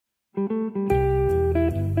Welcome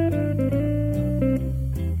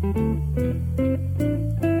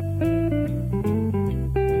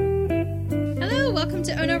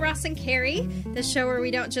to Ono, Ross, and Carrie, the show where we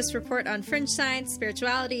don't just report on fringe science,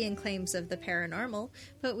 spirituality, and claims of the paranormal,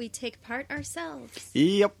 but we take part ourselves.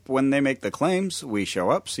 Yep, when they make the claims, we show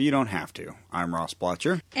up so you don't have to. I'm Ross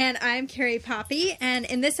Blotcher. And I'm Carrie Poppy, and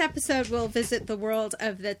in this episode we'll visit the world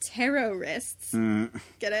of the tarot-rists.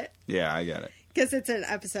 Get it? Yeah, I get it. Because it's an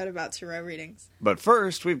episode about tarot readings. But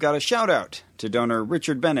first, we've got a shout-out to donor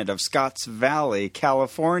Richard Bennett of Scotts Valley,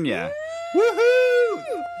 California.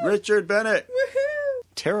 Woohoo! Richard Bennett! Woohoo!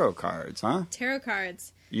 Tarot cards, huh? Tarot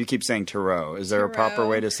cards. You keep saying tarot. Is there a proper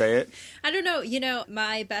way to say it? I don't know. You know,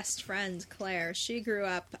 my best friend, Claire, she grew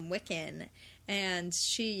up Wiccan, and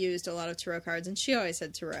she used a lot of tarot cards, and she always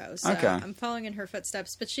said tarot. So okay. I'm following in her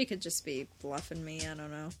footsteps, but she could just be bluffing me. I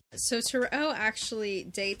don't know. So tarot actually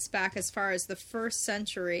dates back as far as the 1st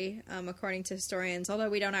century, according to historians, although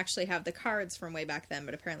we don't actually have the cards from way back then,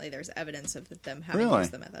 but apparently there's evidence of them having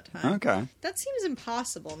used them at that time. Okay. That seems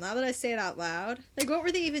impossible, now that I say it out loud. Like, what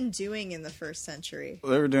were they even doing in the 1st century?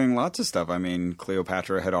 They were doing lots of stuff. I mean,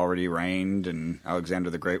 Cleopatra had already reigned, and Alexander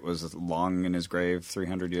the Great was long in his grave,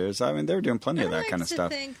 300 years. I mean, they were doing plenty of that kind of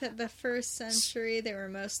stuff. I think that the 1st century, they were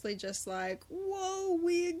mostly just like, whoa,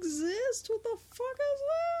 we exist? What the fuck is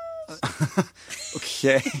this?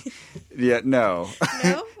 Okay. Yeah, no.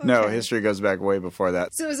 No? Okay. No, history goes back way before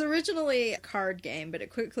that. So it was originally a card game, but it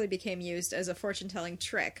quickly became used as a fortune-telling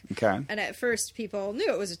trick. Okay. And at first, people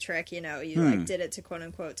knew it was a trick, you know, you like did it to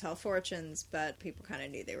quote-unquote tell fortunes, but people kind of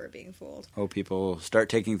knew they were being fooled. Oh, people start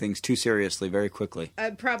taking things too seriously very quickly.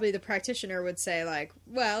 Probably the practitioner would say, like,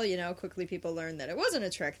 well, you know, quickly people learned that it wasn't a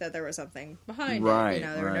trick, that there was something behind it. You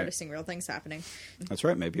know, they were noticing real things happening. That's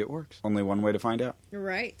right. Maybe it works. Only one way to find out.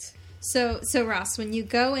 Right. So Ross, when you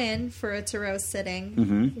go in for a tarot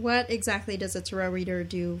sitting, what exactly does a tarot reader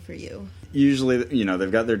do for you? Usually, you know,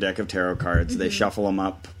 they've got their deck of tarot cards. They shuffle them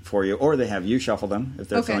up for you, or they have you shuffle them if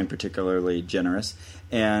they're feeling particularly generous.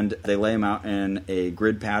 And they lay them out in a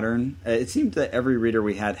grid pattern. It seemed that every reader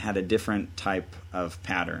we had a different type of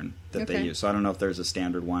pattern that they use. So I don't know if there's a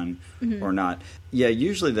standard one or not. Yeah,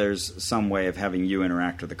 usually there's some way of having you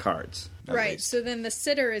interact with the cards. Right, so then the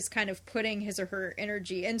sitter is kind of putting his or her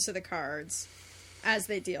energy into the cards as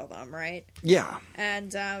they deal them, right? Yeah.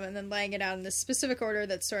 And then laying it out in this specific order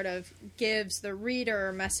that sort of gives the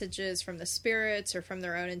reader messages from the spirits or from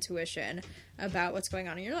their own intuition about what's going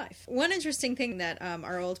on in your life. One interesting thing that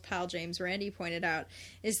our old pal James Randi pointed out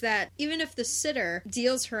is that even if the sitter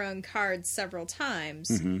deals her own cards several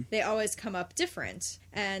times, they always come up different.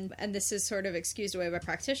 And this is sort of excused away by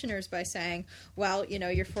practitioners by saying, well, you know,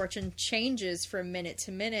 your fortune changes from minute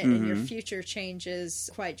to minute and your future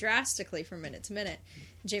changes quite drastically from minute to minute.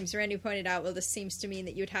 James Randi pointed out, well, this seems to mean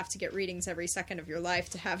that you'd have to get readings every second of your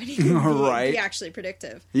life to have anything be actually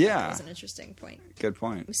predictive. Yeah. That was an interesting point. Good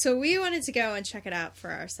point. So we wanted to go and check it out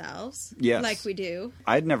for ourselves. Yes. Like we do.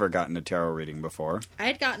 I'd never gotten a tarot reading before. I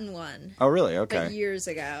had gotten one. Oh, really? Okay. But years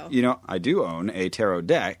ago. You know, I do own a tarot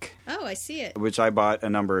deck. Oh, I see it. Which I bought a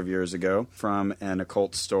number of years ago from an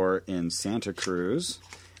occult store in Santa Cruz.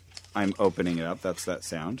 I'm opening it up. That's that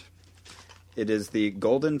sound. It is the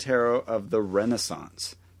Golden Tarot of the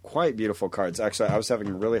Renaissance. Quite beautiful cards. Actually, I was having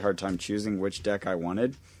a really hard time choosing which deck I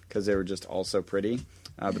wanted because they were just all so pretty.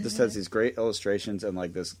 But this has these great illustrations and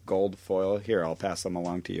like this gold foil. Here, I'll pass them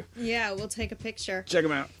along to you. Yeah, we'll take a picture. Check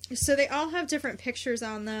them out. So they all have different pictures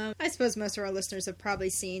on them. I suppose most of our listeners have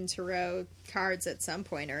probably seen tarot cards at some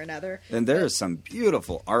point or another. And there is some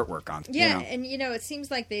beautiful artwork on them. Yeah, and you know, it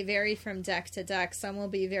seems like they vary from deck to deck. Some will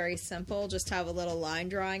be very simple, just have a little line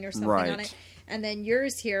drawing or something on it. And then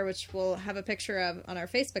yours here, which we'll have a picture of on our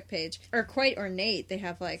Facebook page, are quite ornate. They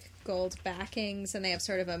have like gold backings and they have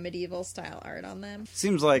sort of a medieval style art on them.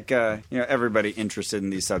 Seems like everybody interested in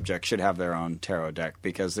these subjects should have their own tarot deck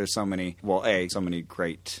because there's so many, so many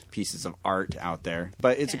great pieces of art out there.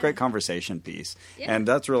 But it's a great conversation piece. Yeah. And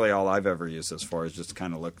that's really all I've ever used this for, is just to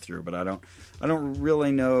kind of look through. But I don't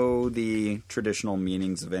really know the traditional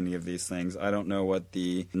meanings of any of these things. I don't know what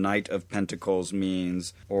the Knight of Pentacles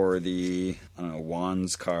means or the,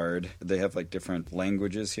 Wands card. They have like different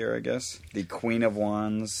languages here, I guess. The Queen of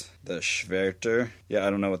Wands, the Schwerter. Yeah,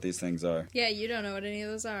 I don't know what these things are. Yeah, you don't know what any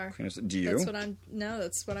of those are. Do you?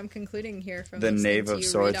 That's what I'm concluding here from the Knave of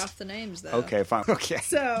Swords. Read off the names, though. Okay, fine. Okay.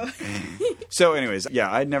 So anyways,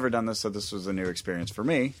 yeah, I'd never done this, so this was a new experience for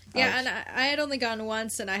me. Yeah, and I had only gone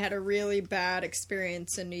once, and I had a really bad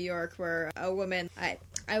experience in New York where a woman, I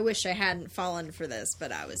I wish I hadn't fallen for this,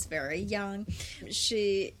 but I was very young.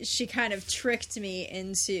 She kind of tricked me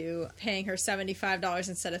into paying her $75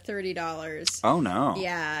 instead of $30. Oh, no.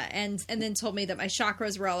 Yeah, and then told me that my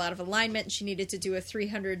chakras were all out of alignment and she needed to do a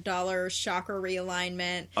 $300 chakra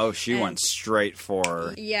realignment. Oh, she went straight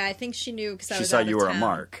for... Yeah, I think she knew because I was She saw out of you were a town.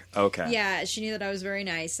 mark. Okay. Yeah, she knew that I was very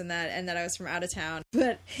nice and that I was from out of town.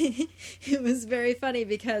 But it was very funny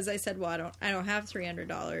because I said, "Well, I don't have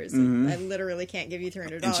 $300. I literally can't give you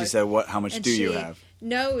 $300." And she said, "What? How much do you have?"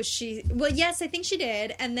 No, well, yes, I think she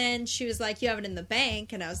did. And then she was like, "You have it in the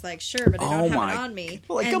bank," and I was like, "Sure, but I don't have it on me."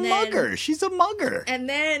 Like a mugger. She's a mugger. And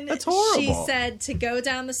then That's horrible. She said to go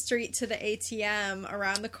down the street to the ATM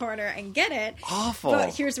around the corner and get it. Awful.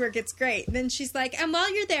 But here's where it gets great. Then she's like, "And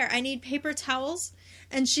while you're there, I need paper towels."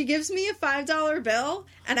 And she gives me a $5 bill,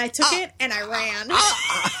 and I took it, and I ran.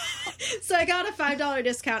 So I got a $5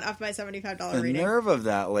 discount off my $75 reading. The nerve of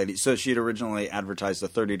that lady. So she'd originally advertised a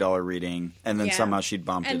 $30 reading, and then somehow she'd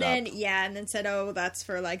bumped it up. And then said, "Oh, that's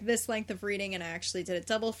for like this length of reading, and I actually did it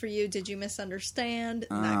double for you. Did you misunderstand?"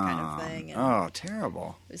 And that kind of thing. And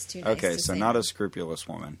terrible. It was too nice Okay, to so say not that. a scrupulous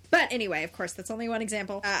woman. But anyway, of course, that's only one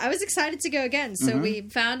example. I was excited to go again, so we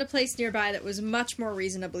found a place nearby that was much more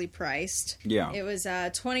reasonably priced. Yeah. It was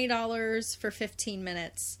 $20 for 15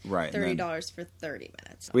 minutes, Right, $30 for 30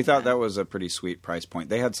 minutes. We thought that was a pretty sweet price point.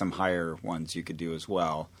 They had some higher ones you could do as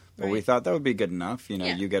well. But we thought that would be good enough. You know,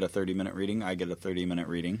 you get a 30-minute reading, I get a 30-minute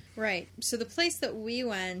reading. Right. So the place that we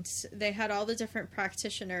went, they had all the different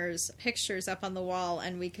practitioners' pictures up on the wall,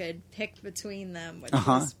 and we could pick between them, which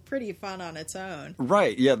was pretty fun on its own.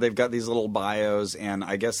 Right. Yeah, they've got these little bios, and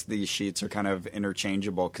I guess these sheets are kind of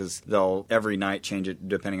interchangeable because they'll every night change it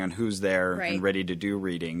depending on who's there and ready to do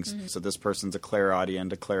readings. So this person's a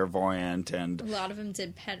clairaudient, a clairvoyant, and... A lot of them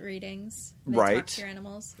did pet readings. They talk to your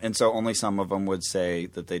animals. And so only some of them would say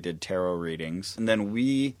that they did tarot readings. And then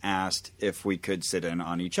we asked if we could sit in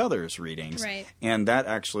on each other's readings. Right. And that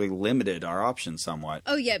actually limited our options somewhat.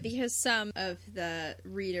 Oh, yeah, because some of the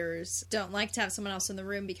readers don't like to have someone else in the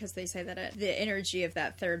room because they say that the energy of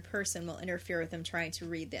that third person will interfere with them trying to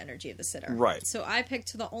read the energy of the sitter. Right. So I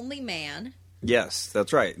picked the only man. Yes,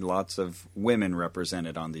 that's right. Lots of women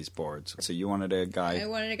represented on these boards. So you wanted a guy. I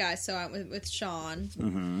wanted a guy, so I went with Sean.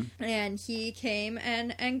 Mm-hmm. And he came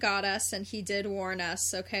and got us, and he did warn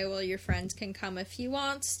us, okay, well, your friend can come if he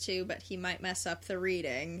wants to, but he might mess up the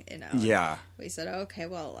reading, you know. Yeah. We said, okay,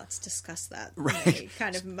 well, let's discuss that. Right. We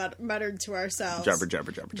kind of muttered to ourselves. Jabber,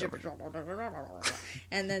 jabber, jabber, jabber.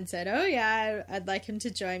 And then said, oh, yeah, I'd like him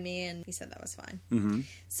to join me, and he said that was fine. Mm-hmm.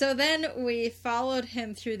 So then we followed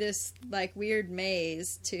him through this, like, weird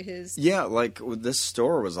maze to his... Yeah, like, this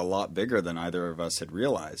store was a lot bigger than either of us had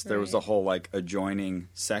realized. There was a whole, like, adjoining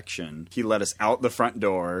section. He let us out the front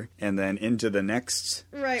door and then into the next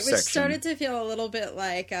Right, section. which started to feel a little bit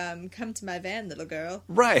like, come to my van, little girl.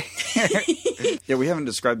 Right. Yeah, we haven't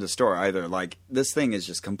described the store either. Like, this thing is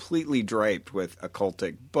just completely draped with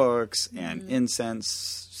occultic books and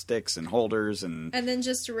incense sticks and holders and then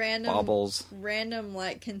just random baubles. Random,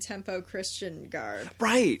 like, contempo Christian garb.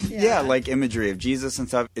 Right. Yeah, like imagery of Jesus and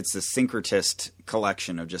stuff. It's a syncretist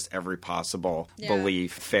collection of just every possible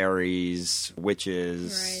belief. Fairies,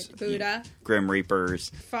 witches, Right. Buddha. Grim Reapers.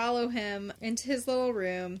 Follow him into his little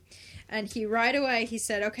room. And he right away, he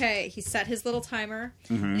said, okay, he set his little timer.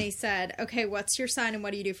 And he said, okay, what's your sign and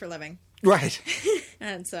what do you do for a living? Right.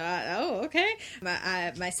 And so, okay.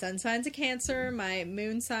 My sun sign's a Cancer. My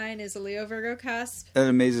moon sign is a Leo Virgo cusp. It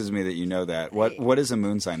amazes me that you know that. What is a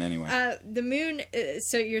moon sign anyway? The moon,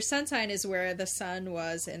 so your sun sign is where the sun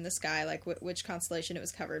was in the sky, like which constellation it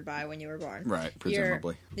was covered by when you were born. Right,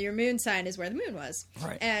 presumably. Your moon sign is where the moon was.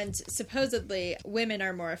 Right. And supposedly women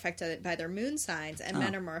are more affected by their moon signs and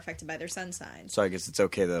men are more affected by their sun signs. So I guess it's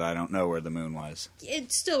okay that I don't know where the moon was.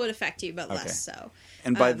 It still would affect you, but less so.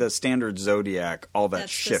 And by the standard zodiac, all that's the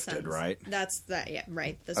shifted, suns. right? That's that, yeah,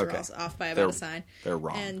 right. Those Okay. are all off by about a sign. They're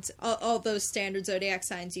wrong. And all those standard zodiac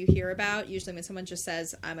signs you hear about, usually when someone just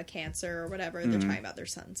says, I'm a Cancer or whatever, they're talking about their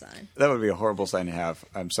sun sign. That would be a horrible sign to have.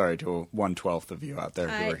 I'm sorry to 1/12 of you out there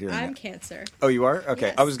who are hearing I'm that. Cancer. Oh, you are? Okay.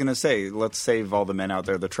 Yes. I was going to say, let's save all the men out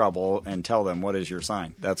there the trouble and tell them what is your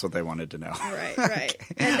sign. That's what they wanted to know. Right, right.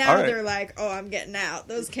 And now All right. they're like, oh, I'm getting out.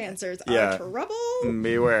 Those Cancers Yeah. are trouble.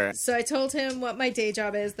 Beware. So I told him what my day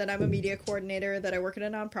job is, that I'm a media coordinator, that I work at a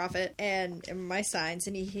nonprofit, and my signs.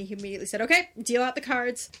 And he immediately said, okay, deal out the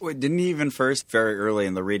cards. Wait, didn't he even first, very early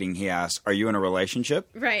in the reading, he asked, are you in a relationship?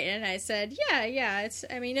 Right. And I said, yeah, it's,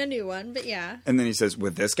 I mean, a new one, but yeah. And then he says,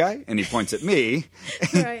 with this guy? And he points at me.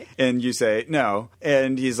 Right. And you say, no.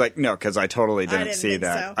 And he's like, no, because I totally didn't, didn't see think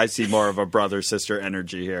that. so. I see more of a brother-sister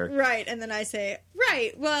energy here. Right. And then I say,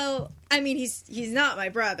 right, well, I mean, he's not my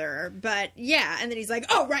brother, but yeah. And then he's like,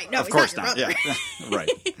 oh, right, no, of he's course not your not. brother. Yeah,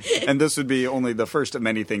 right. And this would be only the first of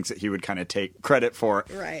many things that he would kind of take credit for.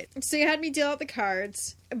 Right. So he had me deal out the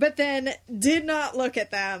cards, but then did not look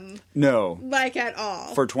at them. No. Like at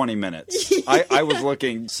all. For 20 minutes. I was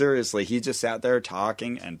looking, seriously, he just sat there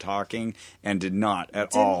talking and did not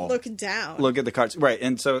at all look down. Look at the cards. Right.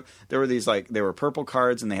 And so there were these, like, they were purple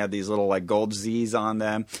cards and they had these little, like, gold Z's on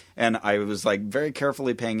them. And I was, like, very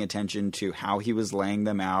carefully paying attention to how he was laying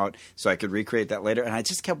them out so I could recreate that later. And I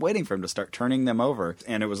just kept waiting for him to start turning them over.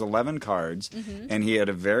 And it was 11 cards. Mm-hmm. And he had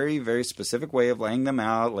a very, very specific way of laying them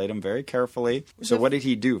out, laid them very carefully. So what did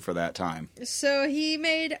he do for that time? So he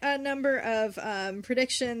made a number of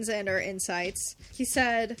predictions and or insights. He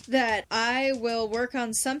said that I will work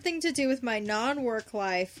on something to do with my non-work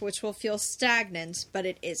life, which will feel stagnant, but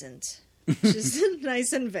it isn't. Which is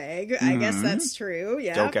nice and vague. I guess that's true.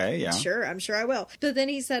 Yeah. Okay, yeah. Sure, I'm sure I will. But then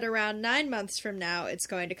he said around 9 months from now, it's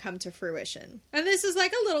going to come to fruition. And this is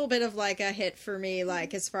like a little bit of like a hit for me,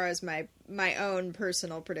 like as far as my own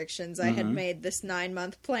personal predictions. I had made this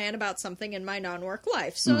 9-month plan about something in my non-work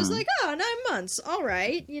life. So I was like, 9 months. All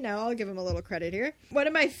right. You know, I'll give him a little credit here. One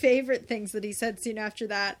of my favorite things that he said soon after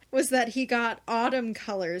that was that he got autumn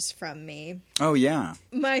colors from me. Oh, yeah.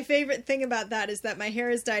 My favorite thing about that is that my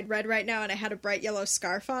hair is dyed red right now and I had a bright yellow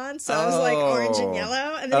scarf on. So I was like orange and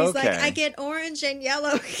yellow. And then he's like, I get orange and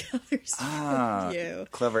yellow colors from you.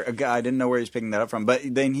 Clever. I didn't know where he's picking that up from. But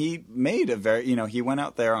then he made a very, he went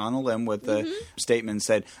out there on a limb with the statement and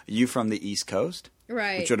said, you from the East Coast?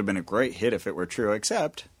 Right. Which would have been a great hit if it were true,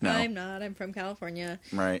 except, no. I'm not. I'm from California.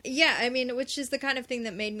 Right. Yeah, I mean, which is the kind of thing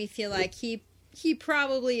that made me feel like he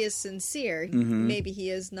probably is sincere. Mm-hmm. Maybe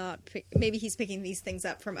he is not. Maybe he's picking these things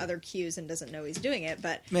up from other cues and doesn't know he's doing it.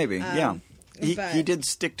 But maybe, yeah. He did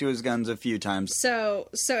stick to his guns a few times. So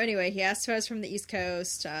anyway, he asked if I was from the East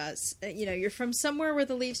Coast. You're from somewhere where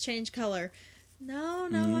the leaves change color. No,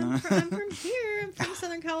 I'm from here. I'm from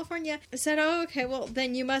Southern California. I said, oh, okay, well,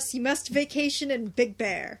 then you must vacation in Big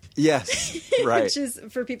Bear. Yes, right. Which is,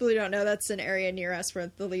 for people who don't know, that's an area near us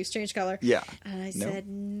where the leaves change color. Yeah. And I said,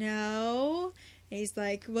 no. And he's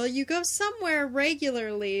like, well, you go somewhere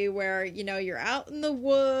regularly where, you're out in the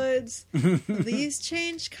woods, the leaves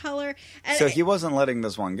change color. And so he wasn't letting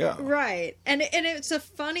this one go. Right. And it's a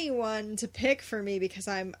funny one to pick for me because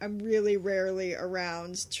I'm really rarely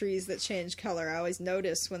around trees that change color. I always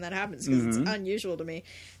notice when that happens because it's unusual to me.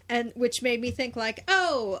 And which made me think like,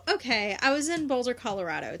 oh, okay, I was in Boulder,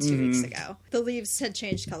 Colorado 2 weeks ago. The leaves had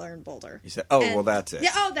changed color in Boulder. He said, well, that's it.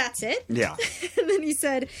 Yeah, oh, that's it? Yeah. And then he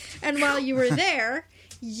said, and while you were there,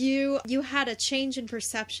 you had a change in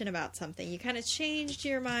perception about something. You kind of changed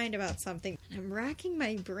your mind about something. I'm racking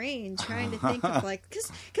my brain trying to think of like,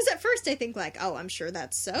 because at first I think like, oh, I'm sure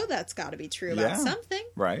that's so. That's got to be true about something.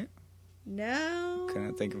 Right. No.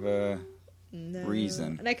 Couldn't think of a... No.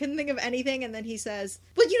 reason. And I couldn't think of anything, and then he says,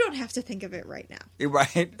 well, you don't have to think of it right now.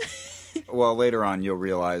 Right. Well, later on, you'll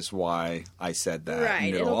realize why I said that. Right.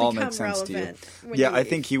 And it'll all make sense to you. Yeah, I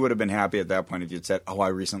think he would have been happy at that point if you'd said, I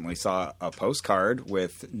recently saw a postcard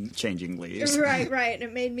with changing leaves. Right.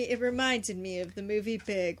 And it reminded me of the movie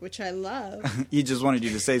Big, which I love. He just wanted you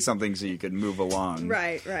to say something so you could move along.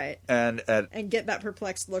 Right. And get that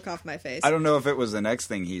perplexed look off my face. I don't know if it was the next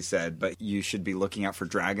thing he said, but you should be looking out for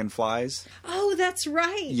dragonflies. Oh, that's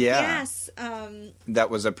right. Yeah. Yes. That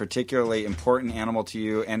was a particularly important animal to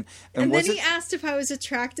you. And then he asked if I was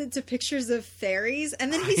attracted to pictures of fairies,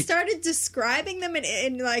 and then he started describing them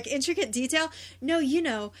in like intricate detail.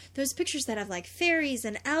 No, those pictures that have like fairies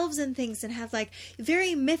and elves and things and have like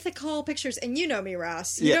very mythical pictures. And you know me,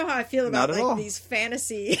 Ross. You know how I feel about like these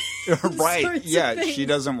fantasy right. Yeah, things. She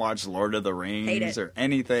doesn't watch Lord of the Rings or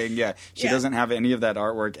anything. Yeah, she doesn't have any of that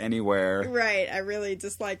artwork anywhere. Right, I really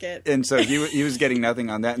dislike it. And so he was getting nothing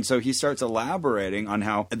on that. And so he starts elaborating on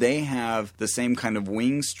how they have the same kind of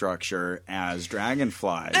wing structure as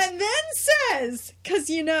dragonflies. And then says, because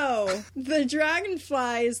the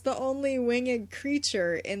dragonfly is the only winged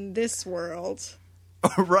creature in this world.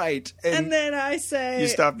 Right. And then I say... You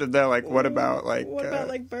stopped at that, like, what about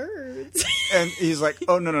birds? And he's like,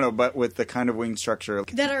 oh, no, but with the kind of wing structure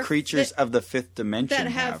that creatures of the fifth dimension that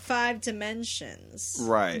have 5 dimensions.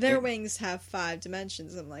 Right. Their wings have 5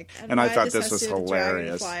 dimensions. I'm like... And I thought this was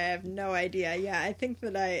hilarious. Dragonfly, I have no idea. Yeah, I think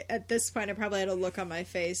that at this point, I probably had a look on my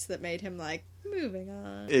face that made him like, Moving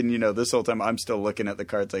on. And, this whole time I'm still looking at the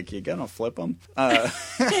cards like, you gonna flip them?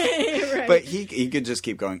 Right. But he could just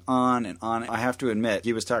keep going on and on. I have to admit,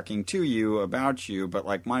 he was talking to you about you, but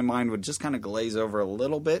like my mind would just kind of glaze over a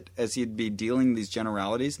little bit as he'd be dealing these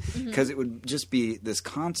generalities, because it would just be this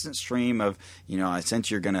constant stream of, I sense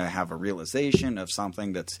you're going to have a realization of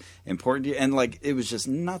something that's important to you. And like, it was just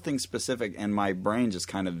nothing specific, and my brain just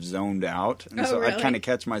kind of zoned out. And so really? I'd kind of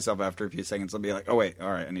catch myself after a few seconds. I'll be like, oh wait,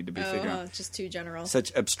 all right, I need to be figuring out. Just too general.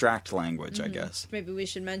 Such abstract language, I guess. Maybe we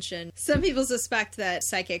should mention, some people suspect that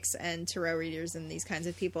psychics and tarot readers and these kinds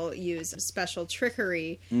of people use special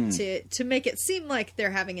trickery to make it seem like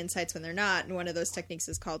they're having insights when they're not. And one of those techniques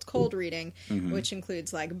is called cold reading, which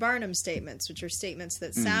includes like Barnum statements, which are statements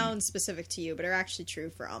that sound specific to you but are actually true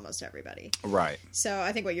for almost everybody. Right. So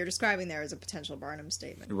I think what you're describing there is a potential Barnum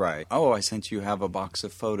statement. Right. Oh, I sense you have a box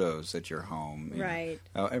of photos at your home. Right.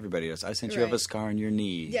 Oh, everybody does. I sense you have a scar on your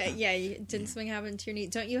knee. Yeah. Didn't something happen to your knee?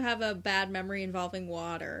 Don't you have a bad memory involving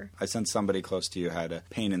water? I sense somebody close to you had a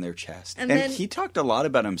pain in their chest. And then he talked a lot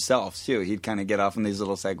about himself, too. He'd kind of get off on these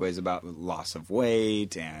little segues about loss of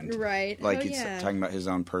weight and... Right. Like, he's talking about his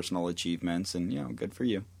own personal achievements, and, good for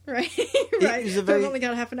you. Right, right. He's a very... We've only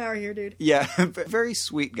got half an hour here, dude. Yeah, very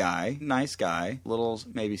sweet guy, nice guy, little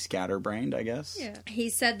maybe scatterbrained, I guess. Yeah. He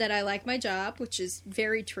said that I like my job, which is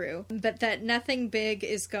very true, but that nothing big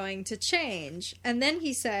is going to change. And then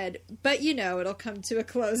he said, but it'll come to a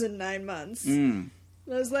close in 9 months. I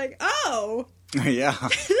was like, oh! Yeah.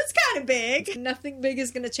 That's kind of big. Nothing big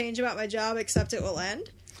is going to change about my job except it will end.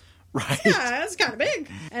 Right. Yeah, that's kind of big.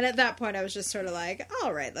 And at that point, I was just sort of like,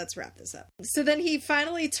 all right, let's wrap this up. So then he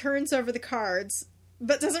finally turns over the cards,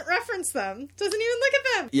 but doesn't reference them. Doesn't even look at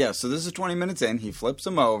them. Yeah, so this is 20 minutes in. He flips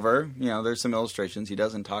them over. There's some illustrations. He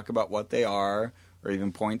doesn't talk about what they are or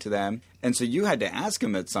even point to them. And so you had to ask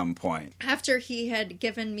him at some point. After he had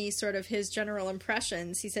given me sort of his general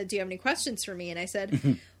impressions, he said, do you have any questions for me? And I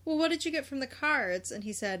said... well, what did you get from the cards? And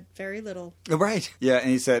he said, very little. Right. Yeah, and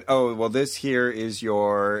he said, oh, well, this here is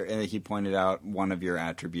your... And he pointed out one of your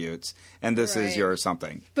attributes. And this is your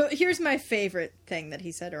something. But here's my favorite thing that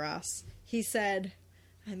he said, Ross. He said,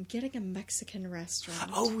 I'm getting a Mexican restaurant.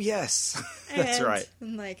 Oh, yes. That's right.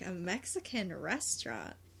 I'm like, a Mexican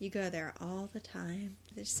restaurant? You go there all the time.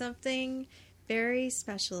 There's something... very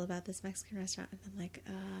special about this Mexican restaurant. And I'm like,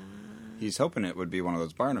 He's hoping it would be one of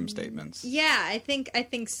those Barnum statements. Yeah, I think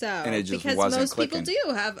so. And it just because wasn't most clicking. people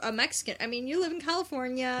do have a Mexican. I mean, you live in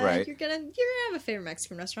California. Right. You're gonna have a favorite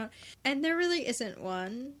Mexican restaurant, and there really isn't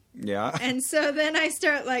one. Yeah. And so then I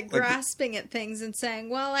start grasping at things and saying,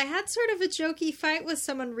 well, I had sort of a jokey fight with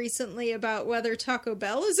someone recently about whether Taco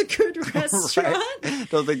Bell is a good restaurant. Right.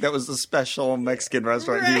 Don't think that was the special Mexican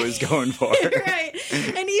restaurant he was going for. Right.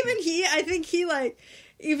 And even I think he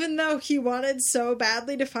even though he wanted so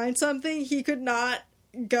badly to find something, he could not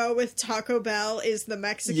go with Taco Bell is the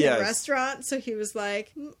Mexican restaurant. So he was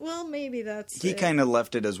like, well, maybe that's He kind of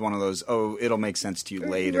left it as one of those, it'll make sense to you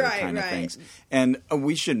later kind of things. And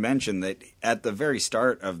we should mention that at the very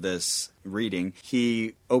start of this reading,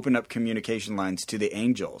 he opened up communication lines to the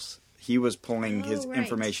angels. He was pulling his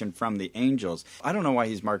information from the angels. I don't know why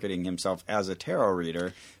he's marketing himself as a tarot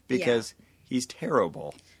reader, because he's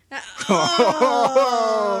terrible.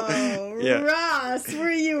 Ross,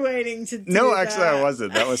 were you waiting to do No, actually I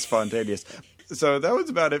wasn't. That was spontaneous. So that was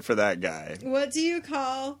about it for that guy. What do you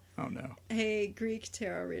call a Greek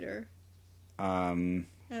tarot reader? A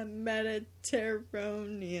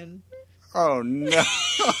Mediterranean. Oh, no.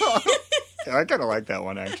 I kind of like that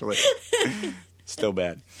one, actually. Still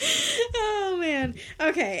bad. Oh, man.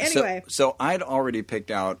 Okay, anyway. So I'd already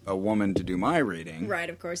picked out a woman to do my reading. Right,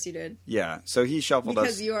 of course you did. Yeah, so he shuffled us.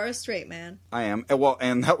 Because you are a straight man. I am. Well,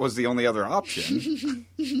 and that was the only other option.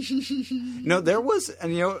 No, there was,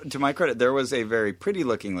 and to my credit, there was a very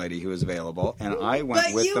pretty-looking lady who was available, and I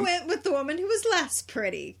went with But you went with the woman who was less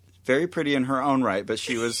pretty. Very pretty in her own right, but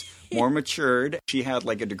she was more matured. She had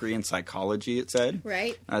a degree in psychology, it said.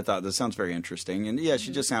 Right. I thought, this sounds very interesting. And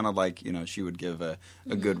she just sounded like, she would give a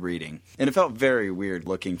good reading. And it felt very weird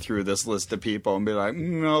looking through this list of people and be like,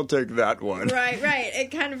 I'll take that one. Right.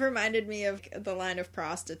 It kind of reminded me of the line of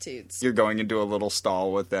prostitutes. You're going into a little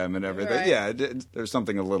stall with them and everything. Right. Yeah, there's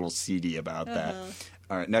something a little seedy about that.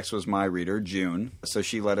 All right, next was my reader, June. So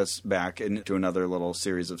she led us back into another little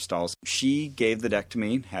series of stalls. She gave the deck to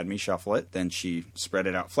me, had me shuffle it. Then she spread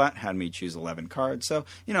it out flat, had me choose 11 cards. So,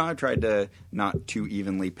 I tried to not too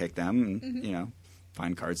evenly pick them and,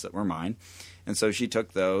 find cards that were mine. And so she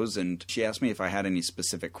took those, and she asked me if I had any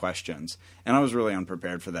specific questions. And I was really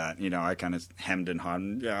unprepared for that. I kind of hemmed and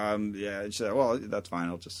hawed. Yeah. She said, well, that's fine.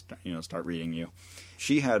 I'll just, start reading you.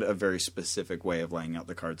 She had a very specific way of laying out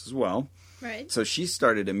the cards as well. Right. So she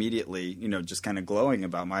started immediately, just kind of glowing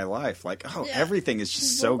about my life. Like, everything is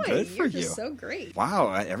just so good for you. You're just so great.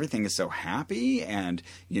 Wow, everything is so happy. And,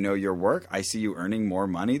 your work, I see you earning more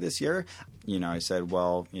money this year. I said,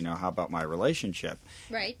 well, how about my relationship?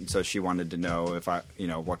 Right. So she wanted to know if I,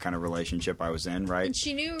 what kind of relationship I was in, right? And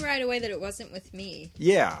she knew right away that it wasn't with me.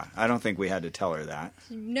 Yeah, I don't think we had to tell her that.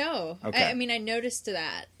 No. Okay. I noticed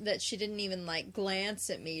that she didn't even, glance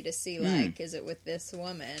at me to see, is it with this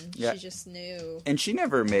woman? Yeah. She just knew. And she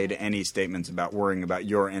never made any statements about worrying about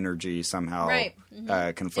your energy somehow conflicting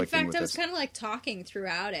with In fact, I was kind of, talking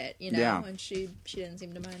throughout it, Yeah. and she didn't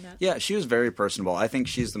seem to mind that. Yeah, she was very personable. I think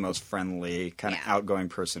she's the most friendly, kind of outgoing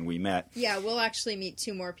person we met. Yeah, we'll actually meet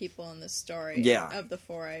 2 more people in this story. Yeah. Of the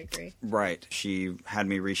 4, I agree. Right. She had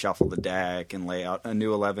me reshuffle the deck and lay out a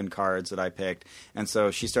new 11 cards that I picked. And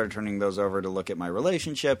so she started turning those over to look at my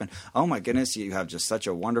relationship. And, oh my goodness, you have just such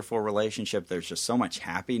a wonderful relationship. There's just so much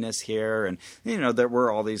happiness here. And, there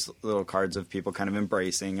were all these little cards of people kind of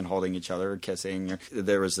embracing and holding each other and kissing.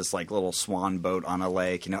 There was this, little swan boat on a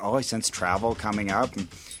lake. I sense travel coming up. And,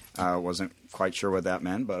 wasn't quite sure what that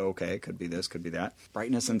meant, but okay, could be this, could be that.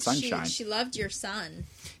 Brightness and sunshine. She loved your son.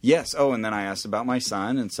 Yes. Oh, and then I asked about my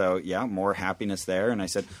son, and so, more happiness there. And I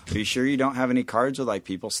said, are you sure you don't have any cards with,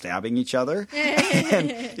 people stabbing each other?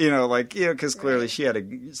 And, because clearly she had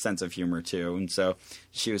a sense of humor, too. And so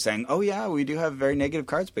she was saying, oh, yeah, we do have very negative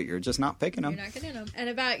cards, but you're just not picking them. You're not getting them. And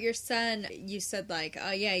about your son, you said,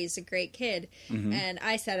 oh, yeah, he's a great kid. Mm-hmm. And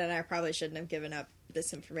I said, and I probably shouldn't have given up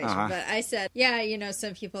this information, but I said,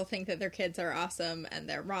 some people think that their kids are awesome and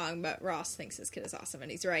they're wrong, but Ross thinks his kid is awesome and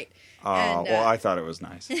he's right. Well, I thought it was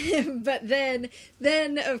nice. But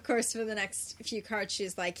then of course for the next few cards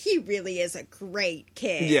she's like, he really is a great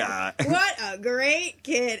kid. Yeah. What a great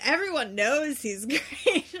kid. Everyone knows he's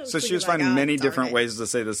great. So she was finding many different ways to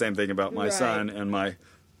say the same thing about my son and my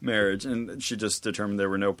marriage, and she just determined there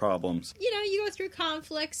were no problems. You go through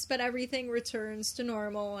conflicts, but everything returns to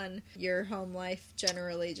normal, and your home life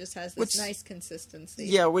generally just has this nice consistency.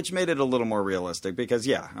 Yeah, which made it a little more realistic, because,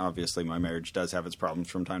 obviously my marriage does have its problems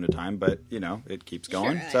from time to time, but, it keeps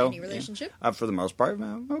going. Sure, so any relationship? For the most part,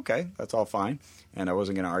 okay, that's all fine. And I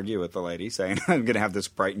wasn't going to argue with the lady, saying I'm going to have this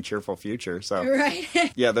bright and cheerful future. So, right.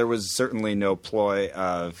 Yeah, there was certainly no ploy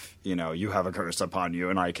of, you have a curse upon you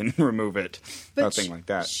and I can remove it. But nothing like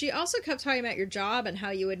that. She also kept talking about your job and how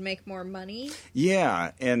you would make more money.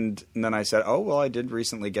 Yeah, and then I said, oh, well, I did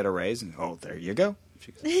recently get a raise. And, oh, there you go.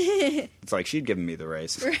 It's like she'd given me the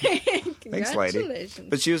raise. Right. Thanks, lady.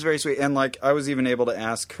 But she was very sweet. And, I was even able to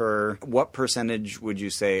ask her, what percentage would you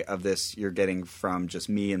say of this you're getting from just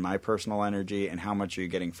me and my personal energy, and how much are you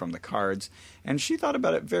getting from the cards? And she thought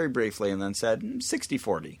about it very briefly and then said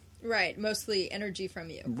 60-40. Right, mostly energy from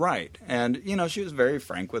you. Right. And, she was very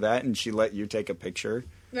frank with that, and she let you take a picture.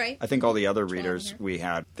 Right. I think all the other readers we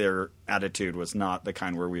had, their attitude was not the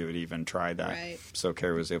kind where we would even try that. Right. So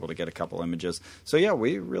Carrie was able to get a couple images. So yeah,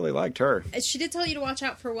 we really liked her. She did tell you to watch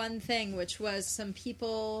out for one thing, which was some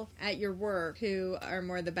people at your work who are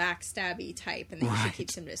more the backstabby type, and that you should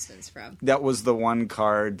keep some distance from. That was the one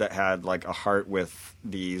card that had a heart with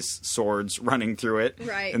these swords running through it.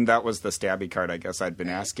 Right. And that was the stabby card I guess I'd been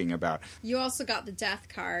asking about. You also got the death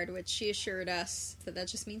card, which she assured us that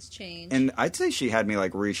just means change. And I'd say she had me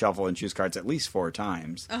reshuffle and choose cards at least 4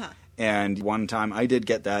 times. Uh-huh. And one time I did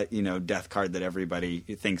get that, death card that everybody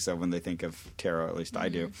thinks of when they think of tarot, at least I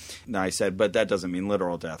do. And I said, but that doesn't mean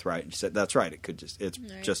literal death, right? And she said, that's right. It's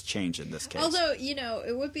just change in this case. Although,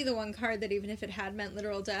 it would be the one card that even if it had meant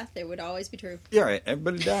literal death, it would always be true. Yeah, right.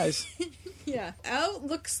 Everybody dies. Yeah. Oh,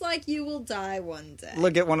 looks like you will die one day.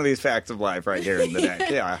 Look at one of these facts of life right here in the deck.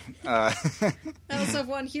 Yeah. I also have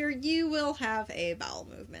one here. You will have a bowel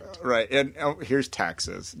movement. Right. And here's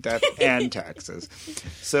taxes. Death and taxes.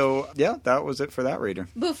 So, yeah, that was it for that reader.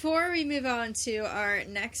 Before we move on to our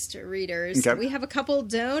next readers, okay. We have a couple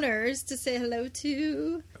donors to say hello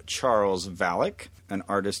to. Charles Valek, an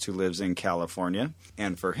artist who lives in California.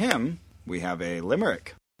 And for him, we have a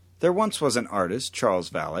limerick. There once was an artist, Charles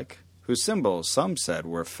Valek, whose symbols some said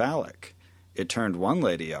were phallic. It turned one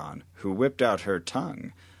lady on, who whipped out her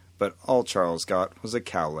tongue, but all Charles got was a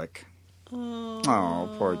cowlick.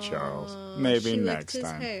 Oh, poor Charles. Maybe she next licked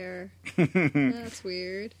time. His hair. That's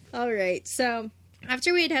weird. All right, so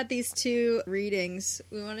After we had these 2 readings,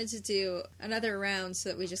 we wanted to do another round so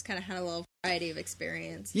that we just kind of had a little variety of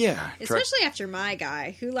experience. Yeah. Especially after my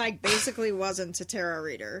guy, who, like, basically wasn't a tarot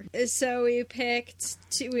reader. So we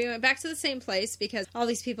we went back to the same place because all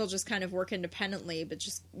these people just kind of work independently, but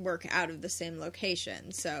just work out of the same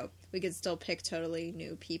location. So we could still pick totally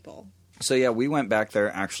new people. So, yeah, we went back there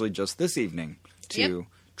actually just this evening to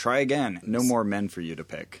try again. No more men for you to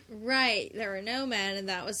pick. Right. There were no men, and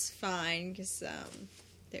that was fine because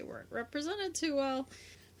they weren't represented too well.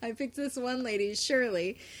 I picked this one lady,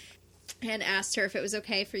 Shirley, and asked her if it was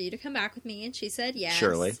okay for you to come back with me, and she said yes.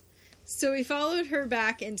 Shirley. So we followed her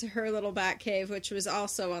back into her little bat cave, which was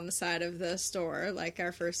also on the side of the store, like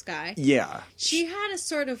our first guy. Yeah. She had a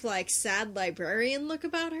sort of, like, sad librarian look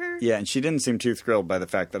about her. Yeah, and she didn't seem too thrilled by the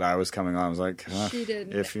fact that I was coming on. I was like, she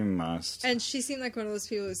didn't. If you must. And she seemed like one of those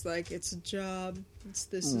people who's like, it's a job. This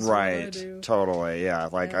is right. what I do. Totally, yeah.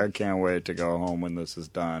 Like, I can't wait to go home when this is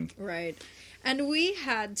done. Right. And we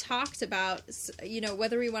had talked about, you know,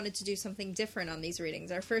 whether we wanted to do something different on these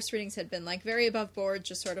readings. Our first readings had been, like, very above board,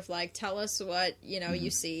 just sort of like, tell us what, you know,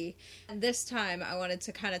 you see. And this time I wanted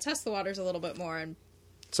to kind of test the waters a little bit more. And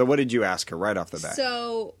so what did you ask her right off the bat?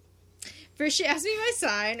 So first she asked me my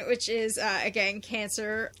sign, which is, again,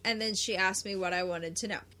 Cancer. And then she asked me what I wanted to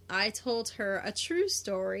know. I told her a true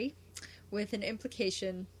story with an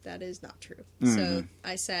implication that is not true. Mm-hmm. So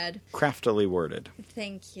I said... Craftily worded.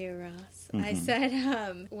 Thank you, Ross. Mm-hmm. I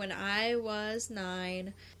said, when I was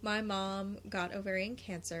 9, my mom got ovarian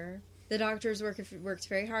cancer. The doctors worked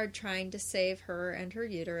very hard trying to save her and her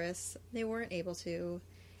uterus. They weren't able to.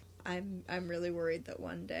 I'm really worried that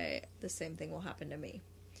one day the same thing will happen to me.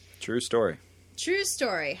 True story. True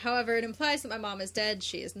story. However, it implies that my mom is dead.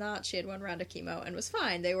 She is not. She had 1 round of chemo and was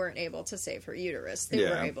fine. They weren't able to save her uterus. They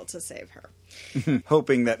were able to save her.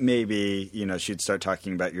 Hoping that maybe, you know, she'd start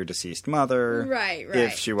talking about your deceased mother. Right.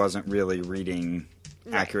 If she wasn't really reading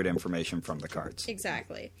accurate information from the cards.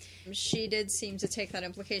 Exactly. She did seem to take that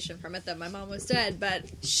implication from it that my mom was dead, but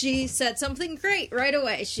she said something great right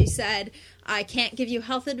away. She said, I can't give you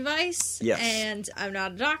health advice. Yes. And I'm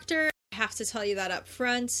not a doctor. I have to tell you that up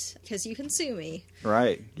front because you can sue me.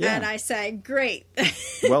 Right. Yeah. And I said, great.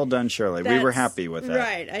 Well done, Shirley. We were happy with that.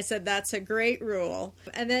 Right. I said, that's a great rule.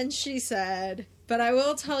 And then she said, but I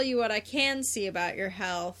will tell you what I can see about your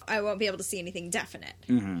health. I won't be able to see anything definite.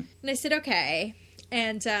 Mm-hmm. And I said, okay.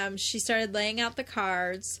 And she started laying out the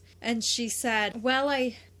cards. And she said, well,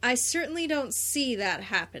 I certainly don't see that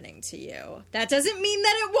happening to you. That doesn't mean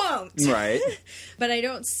that it won't. Right. But I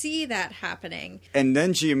don't see that happening. And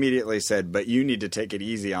then she immediately said, but you need to take it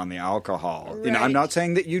easy on the alcohol. Right. You know, I'm not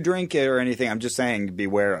saying that you drink it or anything. I'm just saying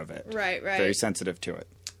beware of it. Right. Very sensitive to it.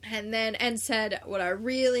 And said, what I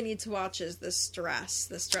really need to watch is the stress.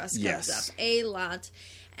 The stress comes up a lot.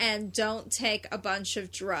 And don't take a bunch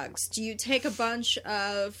of drugs. Do you take a bunch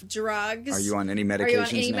of drugs? Are you on any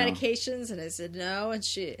medications now? Medications? And I said no. And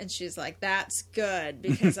she's like, that's good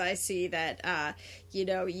because I see that you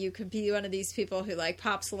know, you could be one of these people who like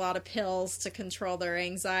pops a lot of pills to control their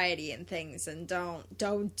anxiety and things. And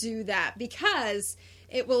don't do that because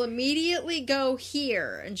it will immediately go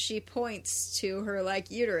here. And she points to her like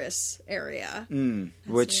uterus area,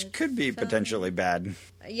 which could be potentially bad.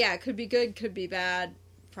 Yeah, it could be good, could be bad.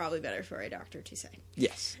 Probably better for a doctor to say.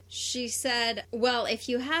 Yes. She said, well, if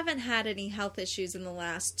you haven't had any health issues in the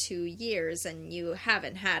last 2 years, and you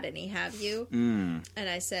haven't had any, have you? And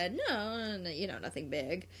I said, no, you know, nothing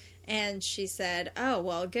big. And she said, oh,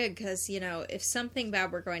 well, good, because, you know, if something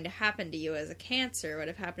bad were going to happen to you as a Cancer, it would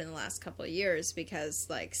have happened in the last couple of years because,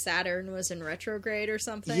 like, Saturn was in retrograde or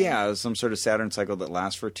something. Yeah, it was some sort of Saturn cycle that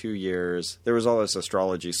lasts for 2 years. There was all this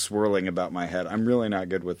astrology swirling about my head. I'm really not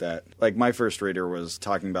good with that. Like, my first reader was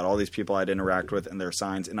talking about all these people I'd interact with and their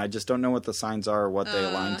signs, and I just don't know what the signs are or what they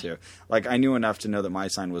align to. Like, I knew enough to know that my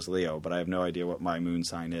sign was Leo, but I have no idea what my moon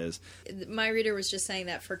sign is. My reader was just saying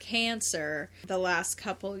that for Cancer, the last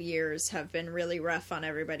couple years have been really rough on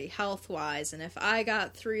everybody health-wise, and if I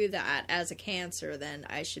got through that as a Cancer, then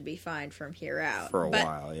I should be fine from here out. For a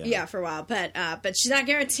while, yeah. Yeah, for a while, but she's not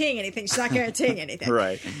guaranteeing anything. She's not guaranteeing anything.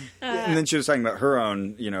 Right. And then she was talking about her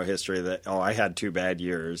own, you know, history that, I had 2 bad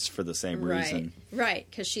years for the same reason. Right,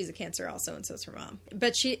 because she's a Cancer also, and so is her mom.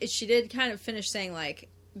 But she did kind of finish saying, like,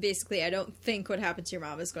 basically, I don't think what happened to your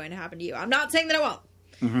mom is going to happen to you. I'm not saying that it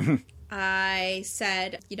won't. I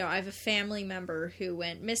said, you know, I have a family member who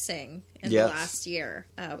went missing in the last year,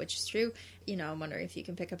 which is true. You know, I'm wondering if you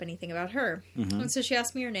can pick up anything about her. And so she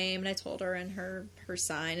asked me her name, and I told her, and her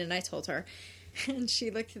sign, and I told her. And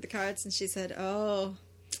she looked through the cards, and she said, oh,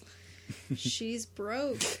 she's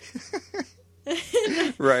broke.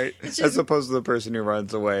 Right. As opposed to the person who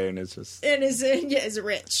runs away and is just... And is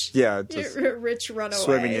rich. Yeah. Just rich runaway.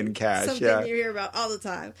 Swimming in cash, Something yeah. you hear about all the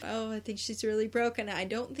time. Oh, I think she's really broken. I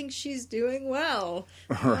don't think she's doing well.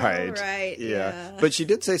 Right. Oh, right. Yeah. But she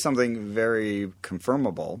did say something very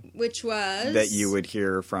confirmable. Which was? That you would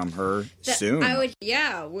hear from her soon.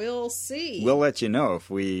 We'll see. We'll let you know if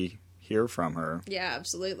we hear from her. Yeah,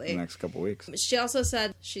 absolutely. In the next couple weeks. She also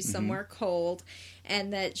said she's somewhere cold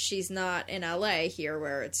and that she's not in LA here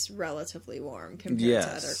where it's relatively warm compared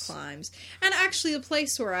to other climes. And actually the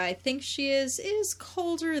place where I think she is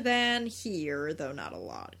colder than here, though not a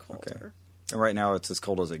lot colder. Okay. And right now it's as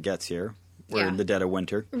cold as it gets here. We're in the dead of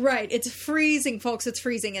winter. Right. It's freezing, folks. It's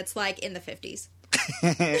freezing. It's like in the 50s.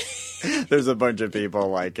 There's a bunch of people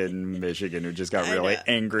like in Michigan who just got really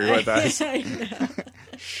angry with us. I know.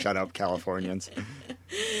 Shut up, Californians.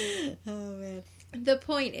 Oh, man. The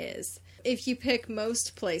point is, if you pick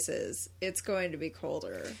most places, it's going to be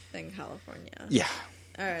colder than California. Yeah.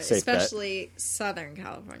 All right, Safe especially bet. Southern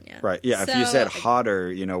California. Right, yeah. So, if you said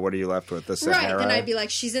hotter, what are you left with? The Sahara? Right, then I'd be like,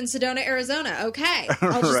 she's in Sedona, Arizona. Okay,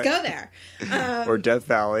 I'll just go there. Or Death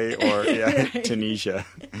Valley, or right. Tunisia.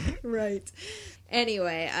 Right.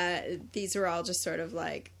 Anyway, these are all just sort of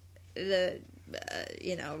like the,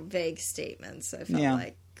 vague statements I felt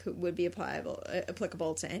like would be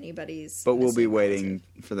applicable to anybody's. But we'll be waiting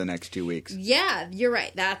for the next 2 weeks. Yeah, you're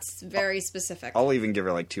right. That's very specific. I'll even give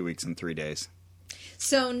her like 2 weeks and 3 days.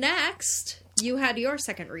 So next, you had your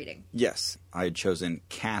second reading. Yes. I had chosen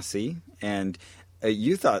Cassie, and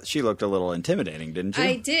you thought she looked a little intimidating, didn't you?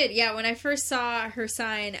 I did, yeah. When I first saw her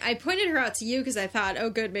sign, I pointed her out to you because I thought, oh,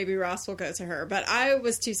 good, maybe Ross will go to her. But I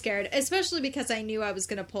was too scared, especially because I knew I was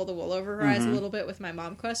going to pull the wool over her eyes a little bit with my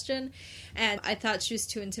mom question. And I thought she was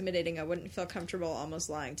too intimidating. I wouldn't feel comfortable almost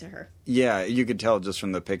lying to her. Yeah, you could tell just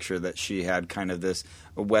from the picture that she had kind of this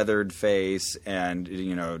weathered face and,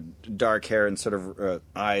 dark hair and sort of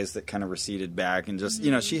eyes that kind of receded back. And just,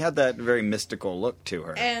 she had that very mystical look to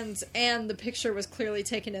her. And the picture was clearly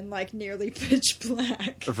taken in, like, nearly pitch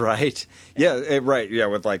black. Right. Yeah, right. Yeah,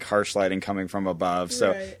 with, like, harsh lighting coming from above.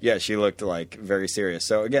 So, right. Yeah, she looked, like, very serious.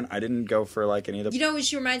 So, again, I didn't go for, like, any of the... You know what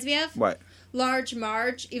she reminds me of? What? Large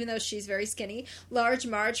Marge, even though she's very skinny. Large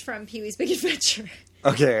Marge from Pee-wee's Big Adventure.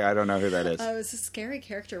 Okay, I don't know who that is. It's a scary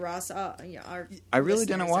character, Ross. I really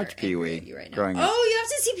didn't watch Pee-wee right growing up. Oh, you have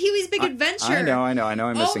to see Pee-wee's Big Adventure. I know.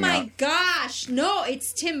 I'm missing out. Oh, my gosh. No,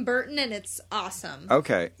 it's Tim Burton, and it's awesome.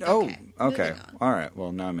 Okay. Okay. All right.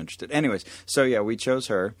 Well, now I'm interested. Anyways, so, yeah, we chose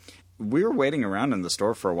her. We were waiting around in the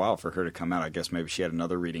store for a while for her to come out. I guess maybe she had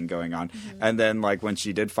another reading going on. Mm-hmm. And then, like, when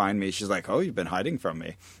she did find me, she's like, oh, you've been hiding from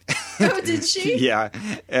me. Oh, did she? Yeah.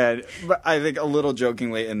 But I think a little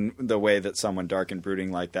jokingly in the way that someone dark and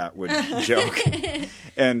brooding like that would joke.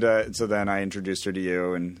 And so then I introduced her to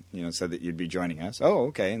you and, said that you'd be joining us. Oh,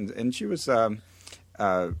 okay. And she was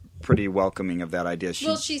pretty welcoming of that idea.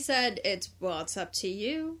 She said, it's up to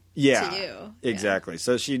you. Yeah. To you. Exactly. Yeah.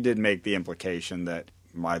 So she did make the implication that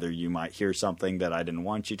either you might hear something that I didn't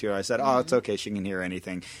want you to. I said, oh, it's okay. She can hear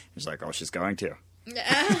anything. She's like, oh, she's going to.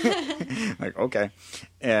 Like, okay.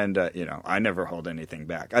 And, I never hold anything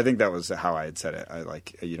back. I think that was how I had said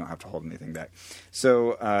it. You don't have to hold anything back.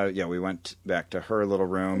 So, we went back to her little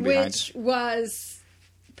room. Which was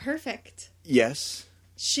perfect. Yes.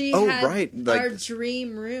 She had right. Our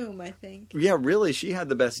dream room, I think. Yeah, really, she had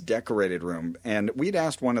the best decorated room. And we'd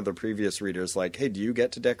asked one of the previous readers, like, hey, do you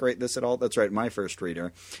get to decorate this at all? That's right, my first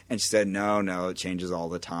reader. And she said, no, it changes all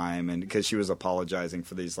the time. And because she was apologizing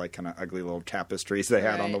for these, like, kind of ugly little tapestries they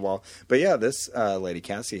had on the wall. But yeah, this lady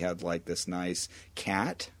Cassie had, like, this nice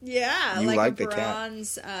cat. Yeah, you like a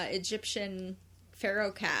bronze Egyptian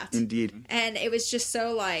pharaoh cat. Indeed. And it was just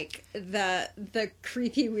so like the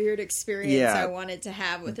creepy weird experience I wanted to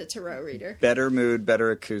have with a tarot reader. Better mood,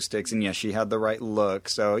 better acoustics, and she had the right look.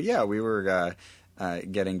 So yeah, we were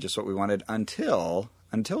getting just what we wanted until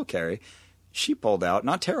Carrie, she pulled out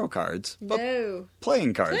not tarot cards, but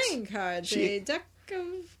playing cards. Playing cards. A deck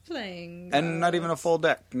of playing cards. And not even a full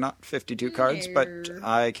deck, not 52 cards, but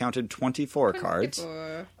I counted 24 cards.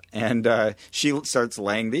 And she starts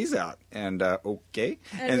laying these out, and okay.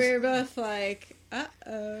 And we were both like,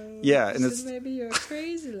 uh-oh. Yeah, and maybe you're a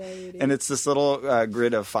crazy lady. And it's this little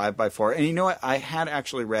grid of 5x4. And you know what? I had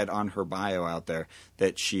actually read on her bio out there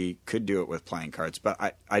that she could do it with playing cards, but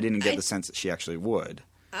I didn't get the sense that she actually would.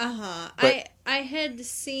 I had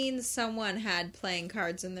seen someone had playing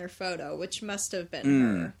cards in their photo, which must have been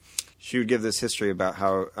her. She would give this history about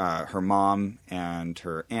how her mom and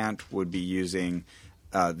her aunt would be using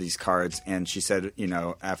these cards, and she said,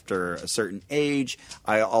 after a certain age,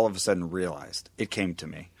 I all of a sudden realized, it came to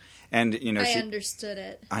me. And, you know, I understood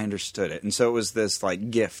it. I understood it. And so it was this, like,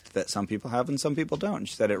 gift that some people have and some people don't. And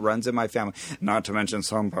she said, it runs in my family, not to mention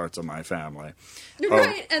some parts of my family.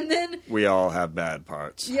 Right, and then... We all have bad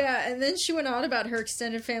parts. Yeah, and then she went on about her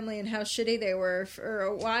extended family and how shitty they were for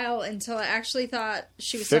a while until I actually thought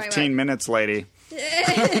she was talking about... 15 minutes, lady.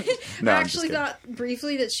 No, I actually thought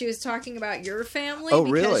briefly that she was talking about your family. Oh,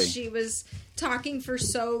 because really? she was talking for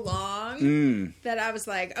so long that I was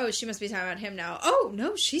like, oh, she must be talking about him now. Oh,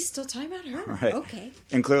 no, she's still talking about her. Right. Okay.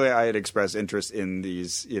 And clearly I had expressed interest in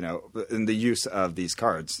these, you know, in the use of these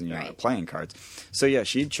cards, you know, right. playing cards. So, yeah,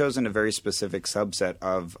 she'd chosen a very specific subset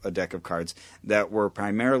of a deck of cards that were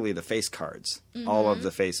primarily the face cards. Mm-hmm. All of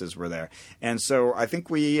the faces were there. And so I think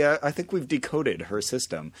we've decoded her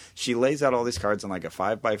system. She lays out all these cards in like a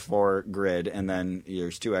 5x4 grid, and then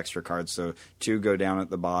there's 2 extra cards. So 2 go down at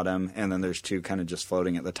the bottom, and then there's 2 kind of just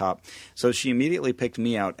floating at the top. So she immediately picked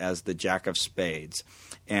me out as the Jack of Spades.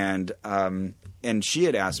 And she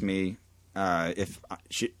had asked me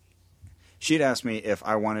she'd asked me if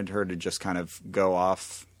I wanted her to just kind of go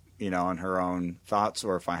off, you know, on her own thoughts,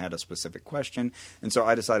 or if I had a specific question. And so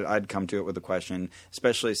I decided I'd come to it with a question,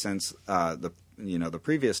 especially since the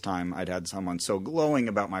previous time I'd had someone so glowing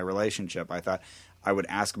about my relationship. I thought I would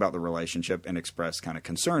ask about the relationship and express kind of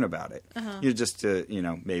concern about it, just to, you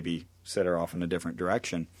know, maybe set her off in a different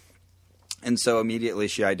direction. And so immediately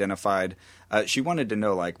she identified, she wanted to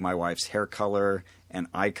know, like, my wife's hair color and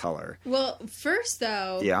eye color. Well, first,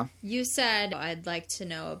 though, yeah? You said, I'd like to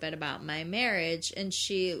know a bit about my marriage. And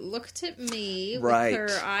she looked at me right. with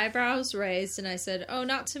her eyebrows raised. And I said, oh,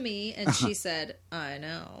 not to me. And she said, I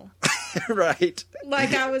know. Right.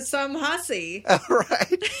 Like I was some hussy.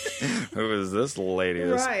 Right. Who is this lady?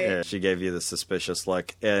 Right. Yeah, she gave you the suspicious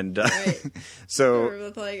look. And right. So...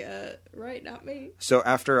 With like, right, not me. So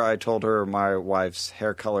after I told her my wife's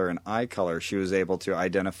hair color and eye color, she was able to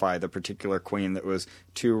identify the particular queen that was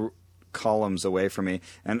 2 columns away from me.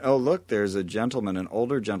 And, oh, look, there's a gentleman, an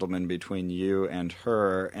older gentleman between you and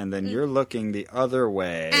her. And then you're looking the other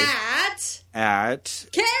way. At...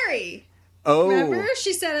 Carrie! Oh. Remember?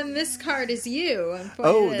 She said, and this card is you.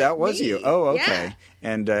 Oh, that was me. you. Oh, okay. Yeah.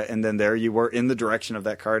 And then there you were in the direction of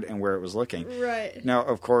that card and where it was looking. Right. Now,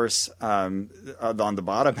 of course, on the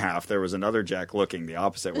bottom half, there was another Jack looking the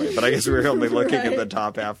opposite way. But I guess we were only looking at the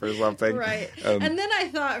top half or something. Right. And then I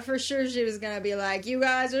thought for sure she was going to be like, you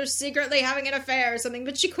guys are secretly having an affair or something.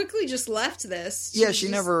 But she quickly just left this. She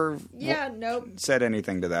never said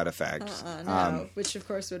anything to that effect. No. Which, of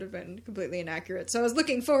course, would have been completely inaccurate. So I was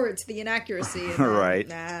looking forward to the inaccuracy. And right.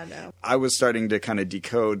 No. I was starting to kind of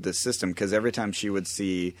decode the system because every time she would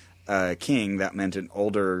see a king, that meant an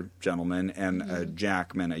older gentleman, and a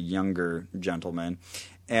jack meant a younger gentleman.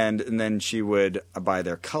 And then she would, by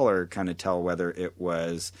their color, kind of tell whether it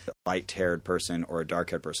was a light-haired person or a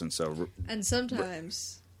dark-haired person. And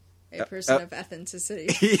sometimes a person of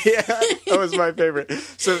ethnicity. Yeah, that was my favorite.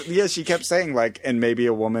 So, she kept saying, like, and maybe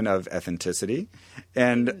a woman of ethnicity.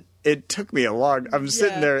 And it took me I'm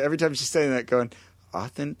sitting there every time she's saying that going,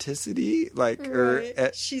 authenticity? Like,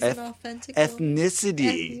 right. She's an authentic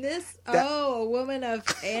ethnicity. A woman of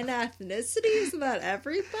an ethnicity? Isn't that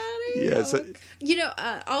everybody? Yes.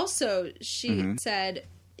 Also, she said,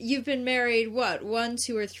 you've been married, 1,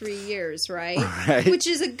 2, or 3 years, right? Right. Which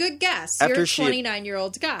is a good guess. You're a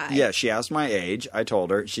 29-year-old guy. Yeah, she asked my age. I told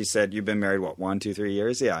her. She said, you've been married, 1, 2, 3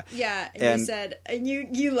 years? Yeah. Yeah, and you said, and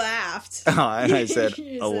you laughed. And I said,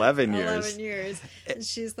 11 years. 11 years. And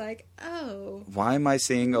she's like, oh. Why am I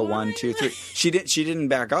seeing a 1, 2, 3? She didn't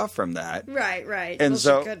back off from that. Right. And she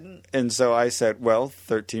couldn't. And so I said, well,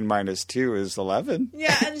 13 minus 2 is 11.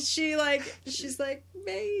 Yeah, and she's like,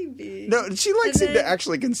 maybe. No, she seemed to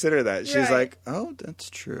actually consider that. She's like, oh, that's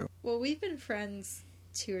true. Well, we've been friends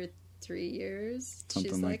 2 or 3 years.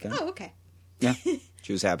 Something she's like that. Oh, okay. Yeah,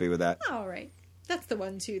 she was happy with that. All right. That's the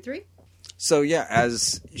 1, 2, 3. So, yeah,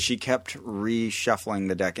 as she kept reshuffling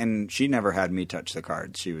the deck, and she never had me touch the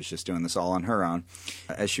cards. She was just doing this all on her own.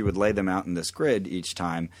 As she would lay them out in this grid each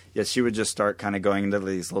time, she would just start kind of going into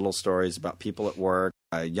these little stories about people at work.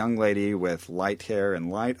 A young lady with light hair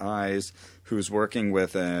and light eyes who's working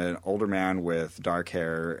with an older man with dark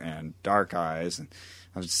hair and dark eyes. And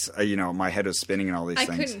I was, my head was spinning and all these things.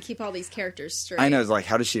 I couldn't keep all these characters straight. I know. It's like,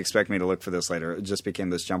 how does she expect me to look for this later? It just became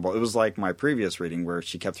this jumble. It was like my previous reading where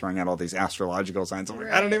she kept throwing out all these astrological signs. I'm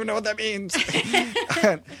like, I don't even know what that means.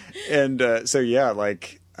 I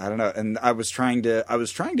don't know. And I was trying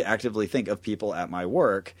to actively think of people at my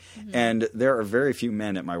work, and there are very few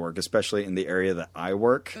men at my work, especially in the area that I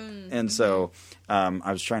work. And so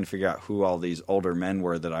I was trying to figure out who all these older men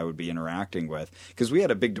were that I would be interacting with. Because we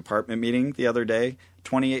had a big department meeting the other day,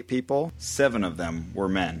 28 people, 7 of them were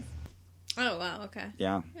men. Oh, wow, okay.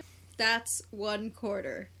 Yeah. That's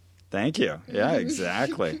 1/4. Thank you. Yeah,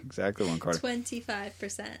 exactly. Exactly 1/4.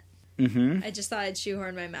 25%. Mm-hmm. I just thought I'd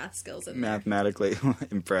shoehorn my math skills in Mathematically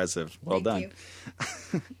impressive. Well Thank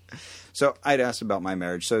done. So I'd asked about my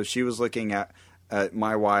marriage. So she was looking at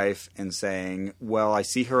my wife and saying, well, I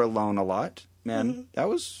see her alone a lot. And that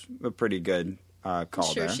was a pretty good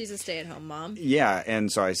call sure there. She's a stay-at-home mom. Yeah,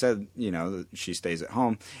 and so I said, that she stays at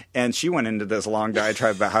home. And she went into this long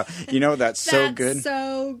diatribe about how, that's so good. That's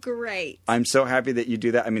so great. I'm so happy that you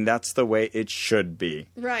do that. I mean, that's the way it should be.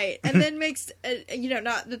 Right. And then makes,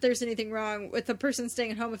 not that there's anything wrong with the person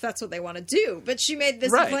staying at home if that's what they want to do. But she made this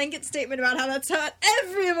blanket statement about how that's what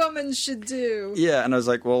every woman should do. Yeah, and I was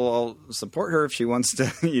like, well, I'll support her if she wants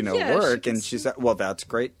to, work. And she said, well, that's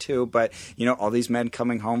great too. But, all these men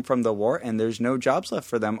coming home from the war and there's no jobs left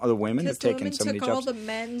for them. The women have taken so many jobs. All the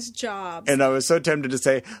men's jobs. And I was so tempted to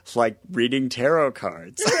say, like reading tarot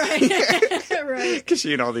cards. Right. Because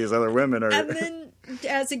she and all these other women are. And then,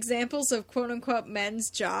 as examples of quote unquote men's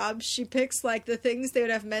jobs, she picks like the things they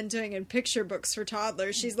would have men doing in picture books for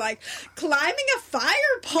toddlers. She's like climbing a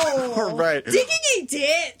fire pole, right? Digging a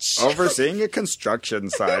ditch, overseeing a construction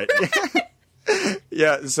site.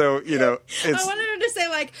 Yeah, so it's. I wanted her to say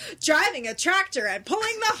like driving a tractor and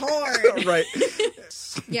pulling the horn. Right.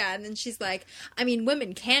 Yeah, and then she's like, I mean,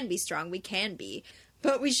 women can be strong. We can be.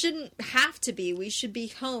 But we shouldn't have to be. We should be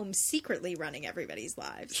home secretly running everybody's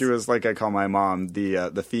lives. She was like I call my mom,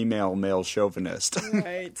 the female male chauvinist.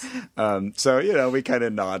 Right. So, we kind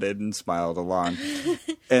of nodded and smiled along.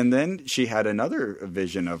 And then she had another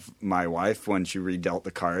vision of my wife when she redealt the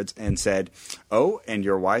cards and said, oh, and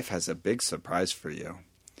your wife has a big surprise for you.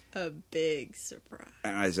 A big surprise.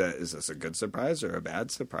 And I said, is this a good surprise or a bad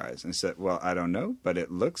surprise? And I said, well, I don't know, but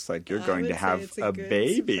it looks like you're going to have a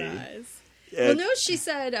baby. Surprise. Well, no, she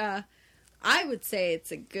said, I would say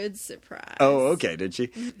it's a good surprise. Oh, okay. Did she?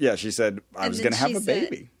 Yeah, she said, I was going to have a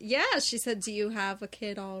baby. Yeah, she said, do you have a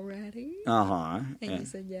kid already? Uh-huh. And you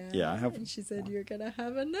said, yeah. Yeah, I have. And she said, you're going to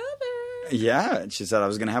have another. Yeah, and she said I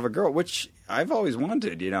was going to have a girl, which I've always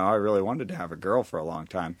wanted. I really wanted to have a girl for a long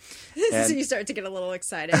time. And, so you start to get a little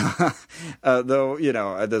excited.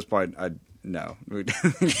 Though, at this point, no, we're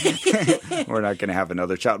not going to have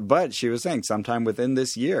another child. But she was saying sometime within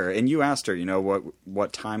this year. And you asked her,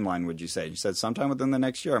 what timeline would you say? She said, sometime within the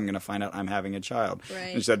next year, I'm going to find out I'm having a child. Right.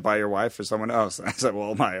 And she said, by your wife or someone else? And I said,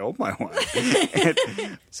 well, my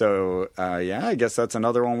wife. So, I guess that's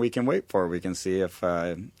another one we can wait for. We can see if,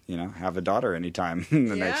 have a daughter anytime in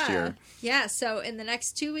the next year. Yeah, so in the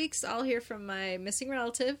next 2 weeks, I'll hear from my missing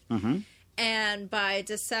relative. Mm-hmm. And by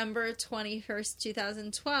December 21st,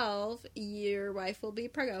 2012, your wife will be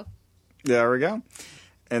preggo. There we go.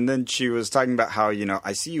 And then she was talking about how,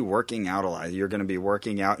 I see you working out a lot. You're going to be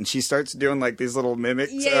working out. And she starts doing like these little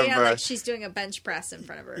mimics. Yeah, like she's doing a bench press in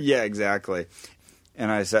front of her. Yeah, exactly. And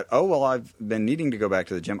I said, oh, well, I've been needing to go back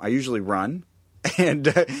to the gym. I usually run.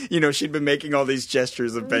 And, she'd been making all these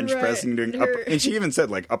gestures of bench pressing, and she even said,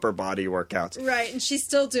 like, upper body workouts. Right, and she's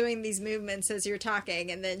still doing these movements as you're talking,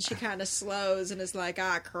 and then she kind of slows and is like,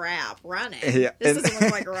 crap, running. Yeah. This doesn't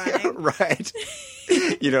look like running. Right.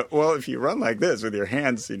 Well, if you run like this with your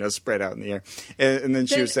hands, spread out in the air. And then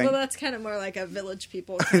she was saying... Well, that's kind of more like a Village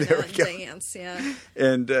People kind of dance, yeah.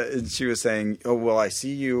 And she was saying, oh, well, I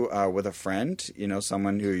see you with a friend,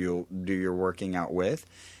 someone who you'll do your working out with.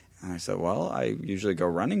 And I said, well, I usually go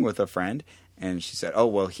running with a friend. And she said, oh,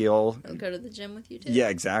 well, he'll go to the gym with you, too? Yeah,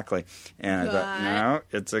 exactly. And I thought, no,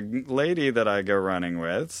 it's a lady that I go running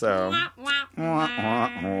with. So,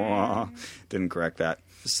 didn't correct that.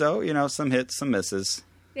 So, some hits, some misses.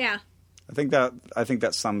 Yeah. I think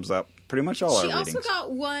that sums up pretty much all our readings. She also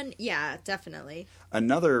got one, yeah, definitely.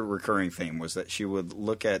 Another recurring theme was that she would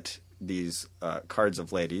look at these cards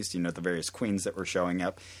of ladies, the various queens that were showing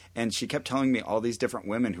up, and she kept telling me all these different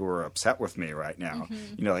women who were upset with me right now.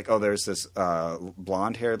 Mm-hmm. Like, oh, there's this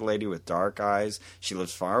blonde-haired lady with dark eyes. She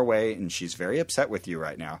lives far away, and she's very upset with you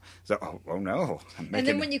right now. So, oh no. And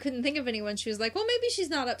then when you couldn't think of anyone, she was like, well, maybe she's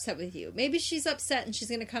not upset with you. Maybe she's upset, and she's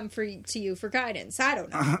going to come to you for guidance. I don't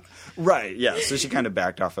know. Right, yeah. So she kind of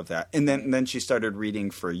backed off of that. And then she started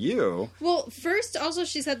reading for you. Well, first, also,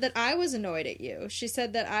 she said that I was annoyed at you. She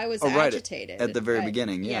said that I was agitated. At the very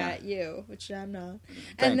beginning, yeah. Yeah, at you, which I'm not.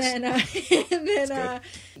 Thanks. And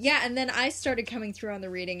then I started coming through on the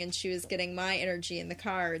reading, and she was getting my energy in the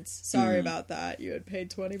cards. Sorry about that. You had paid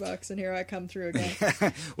 $20, and here I come through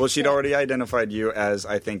again. Well, she'd already identified you as,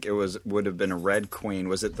 I think would have been a red queen.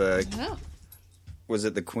 Was it the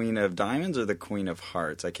Queen of Diamonds or the Queen of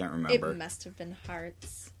Hearts? I can't remember. It must have been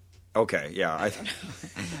Hearts. Okay, yeah.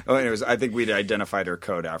 Anyways, I think we'd identified her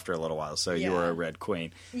code after a little while, so you were a red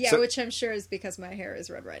queen. Yeah, so, which I'm sure is because my hair is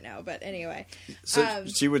red right now, but anyway. So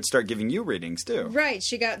she would start giving you readings, too. Right,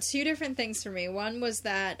 she got 2 different things for me. One was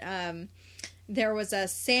that there was a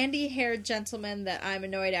sandy-haired gentleman that I'm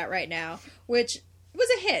annoyed at right now, which was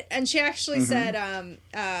a hit. And she actually said,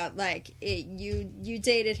 you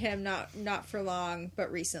dated him not for long, but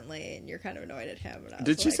recently, and you're kind of annoyed at him. And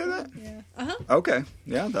Did she say that? Yeah. Uh-huh. Okay.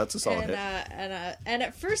 Yeah, that's a solid hit. And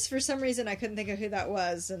at first, for some reason, I couldn't think of who that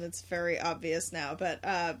was, and it's very obvious now. But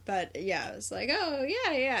yeah, I was like, oh,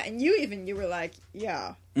 yeah. And you were like,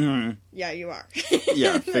 yeah. Mm-hmm. Yeah, you are.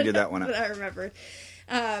 Yeah, figured that one out. I remembered.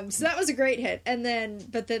 So that was a great hit.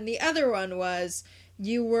 But then the other one was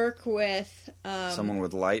you work with someone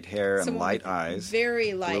with light hair and light eyes,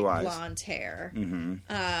 very light blonde hair,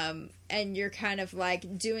 mm-hmm. And you're kind of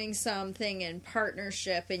like doing something in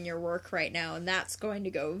partnership in your work right now, and that's going to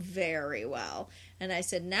go very well. And I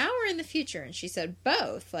said, now or in the future? And she said,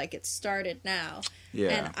 both. Like, it started now. Yeah.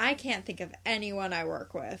 And I can't think of anyone I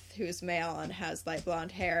work with who's male and has light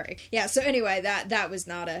blonde hair. Yeah. So anyway, that was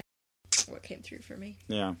not what came through for me.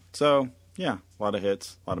 Yeah. So. Yeah, a lot of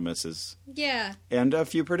hits, a lot of misses. Yeah. And a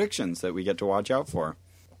few predictions that we get to watch out for.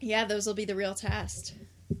 Yeah, those will be the real test.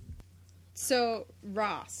 So,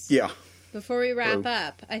 Ross. Yeah. Before we wrap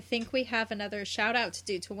up, I think we have another shout-out to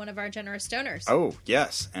do to one of our generous donors. Oh,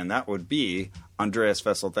 yes. And that would be Andreas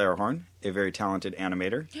Wessel-Therhorn, a very talented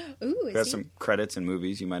animator. Ooh, who has some credits in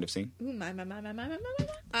movies you might have seen. Ooh, my.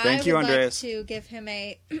 Thank you, Andreas. I would like to give him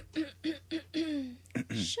a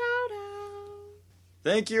shout-out.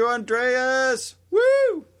 Thank you, Andreas!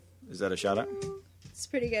 Woo! Is that a shout-out? It's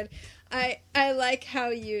pretty good. I like how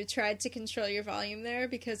you tried to control your volume there,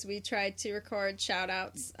 because we tried to record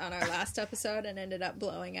shout-outs on our last episode and ended up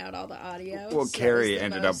blowing out all the audio. Well, so Carrie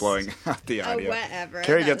ended up blowing out the audio. Whatever.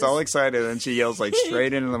 Carrie gets all excited and she yells like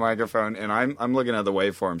straight into the microphone, and I'm looking at the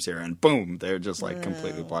waveforms here, and boom, they're just like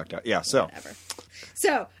completely blocked out. Yeah, so. Whatever.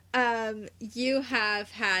 So, you have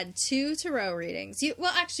had 2 tarot readings.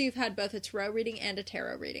 You've had both a tarot reading and a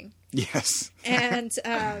tarot reading. Yes. And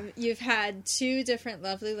you've had 2 different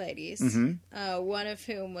lovely ladies, one of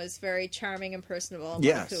whom was very charming and personable, and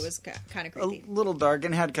one of who was kind of creepy. A little dark,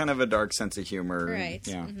 and had kind of a dark sense of humor. Right.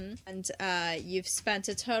 Yeah. Mm-hmm. And you've spent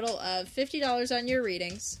a total of $50 on your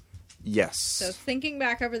readings. Yes. So thinking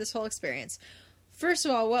back over this whole experience, first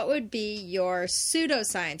of all, what would be your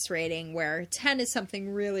pseudoscience rating, where 10 is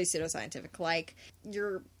something really pseudoscientific, like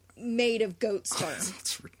you're made of goat sperm?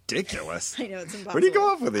 That's ridiculous. I know, it's impossible. Where do you go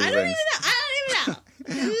off with these things? I don't even know.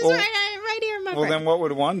 This is right here in my brain. Then what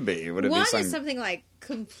would 1 be? Would it one be something... is something like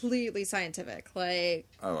completely scientific, like...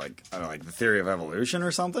 Oh, like the theory of evolution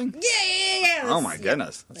or something? Yeah. Oh my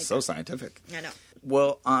goodness. That's so scientific. I know.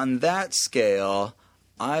 Well, on that scale,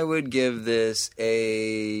 I would give this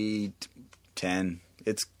a 10.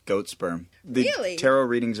 It's goat sperm. The really? Tarot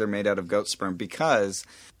readings are made out of goat sperm because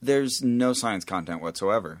there's no science content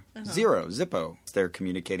whatsoever. Zero. Zippo. They're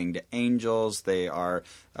communicating to angels. They are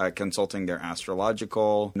consulting their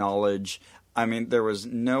astrological knowledge. I mean, there was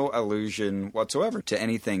no allusion whatsoever to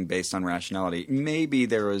anything based on rationality. Maybe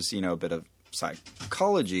there was, a bit of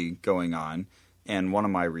psychology going on, and one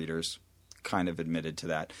of my readers kind of admitted to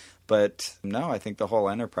that. But no, I think the whole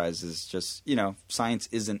enterprise is just, science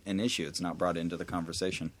isn't an issue. It's not brought into the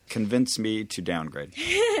conversation. Convince me to downgrade.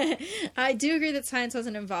 I do agree that science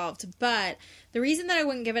wasn't involved, but the reason that I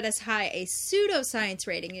wouldn't give it as high a pseudoscience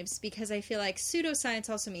rating is because I feel like pseudoscience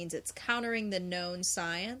also means it's countering the known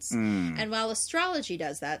science. And while astrology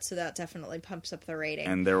does that, so that definitely pumps up the rating.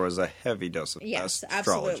 And there was a heavy dose of yes,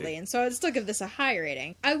 astrology. Absolutely. And so I'd still give this a high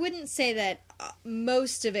rating. I wouldn't say that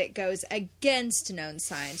most of it goes against known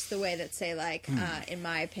science, the way that, say, in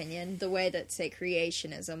my opinion, the way that, say,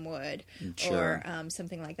 creationism would, sure. or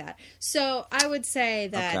something like that. So I would say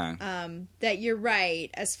that that you're right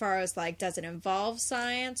as far as, does it involve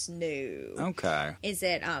science? No. Okay. Is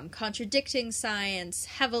it contradicting science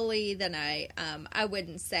heavily? Then I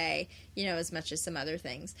wouldn't say, as much as some other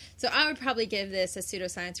things. So I would probably give this a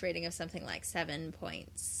pseudoscience rating of something like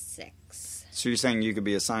 7.6. So you're saying you could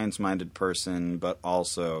be a science-minded person, but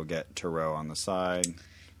also get tarot on the side?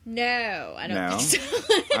 No, I don't think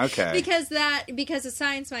so. Okay. because a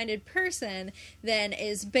science-minded person then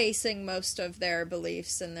is basing most of their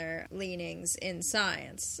beliefs and their leanings in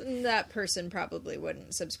science. That person probably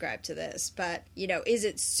wouldn't subscribe to this. But, is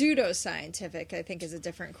it pseudoscientific, I think is a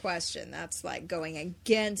different question. That's like going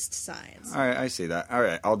against science. All right, I see that. All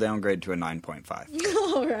right, I'll downgrade to a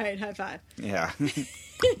 9.5. All right, high five. Yeah.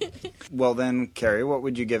 Well then, Carrie, what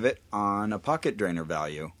would you give it on a pocket drainer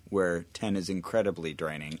value, where 10 is incredibly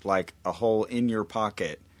draining? Like a hole in your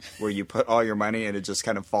pocket where you put all your money and it just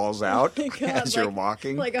kind of falls out as you're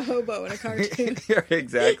walking. Like a hobo in a cartoon. Yeah,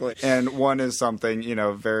 exactly. And one is something,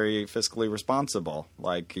 very fiscally responsible,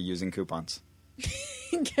 like using coupons.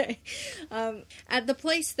 Okay. At the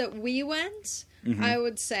place that we went, I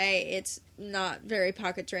would say it's not very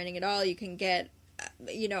pocket draining at all. You can get,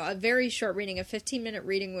 a very short reading. A 15-minute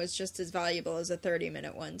reading was just as valuable as a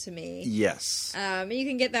 30-minute one to me. Yes. You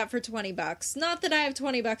can get that for $20. Not that I have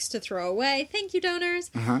 $20 to throw away. Thank you,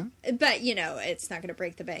 donors. Uh-huh. But, it's not going to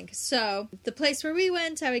break the bank. So, the place where we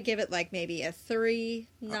went, I would give it like maybe a 3.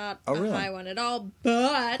 Not a really? high one at all.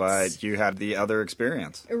 But you had the other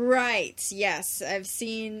experience. Right. Yes. I've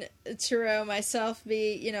seen Tarot myself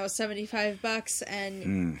be, $75,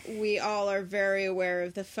 and we all are very aware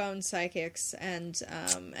of the phone psychics and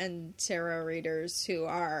tarot readers who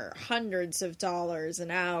are hundreds of dollars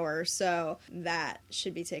an hour. So that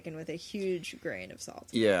should be taken with a huge grain of salt.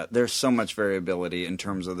 Yeah, there's so much variability in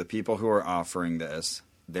terms of the people who are offering this,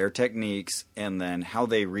 their techniques, and then how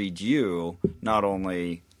they read you, not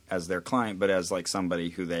only as their client, but as like somebody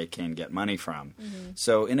who they can get money from. Mm-hmm.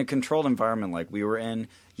 So in a controlled environment like we were in,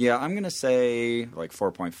 I'm going to say like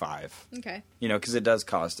 4.5. Okay. Because it does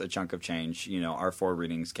cost a chunk of change. Our 4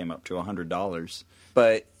 readings came up to $100.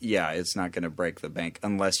 But, it's not going to break the bank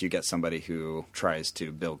unless you get somebody who tries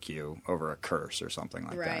to bilk you over a curse or something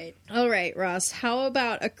like that. Right. All right, Ross. How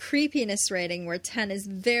about a creepiness rating where 10 is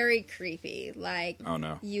very creepy? Like, oh,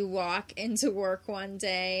 no. You walk into work one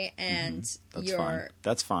day and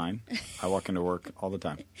That's fine. I walk into work all the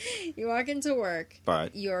time. You walk into work,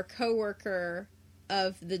 but your coworker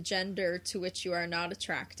of the gender to which you are not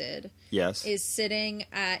attracted is sitting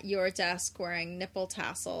at your desk wearing nipple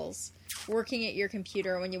tassels, working at your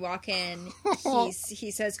computer. When you walk in,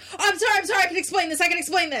 he says, I'm sorry, I can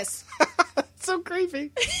explain this. So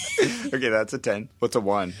creepy. Okay, that's a 10. What's a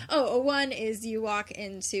 1? Oh, a 1 is you walk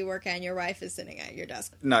into work and your wife is sitting at your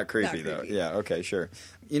desk. Not creepy, though. Yeah, okay, sure.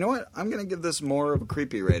 You know what? I'm going to give this more of a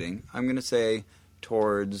creepy rating. I'm going to say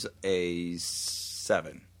towards a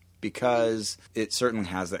 7. Because it certainly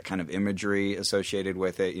has that kind of imagery associated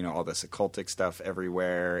with it, all this occultic stuff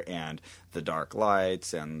everywhere, and the dark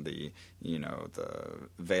lights, and the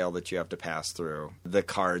veil that you have to pass through, the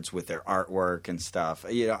cards with their artwork and stuff.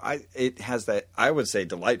 It has that, I would say,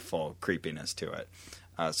 delightful creepiness to it.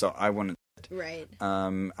 So I wouldn't. Right.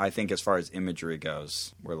 I think as far as imagery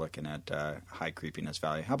goes, we're looking at high creepiness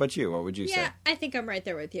value. How about you? What would you say? Yeah, I think I'm right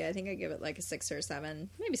there with you. I think I give it like a 6 or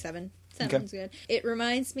 7. Maybe 7. 7's good. It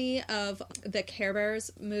reminds me of the Care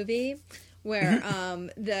Bears movie where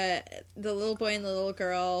the little boy and the little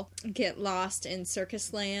girl get lost in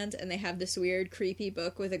Circus Land, and they have this weird, creepy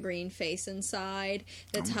book with a green face inside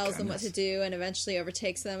that tells them what to do and eventually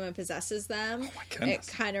overtakes them and possesses them. Oh my goodness.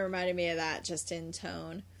 It kind of reminded me of that, just in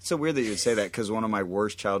tone. It's so weird that you would say that, because one of my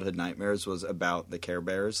worst childhood nightmares was about the Care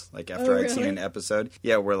Bears. Like, after I'd seen an episode,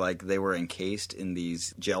 where like they were encased in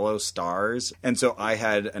these Jell-O stars, and so I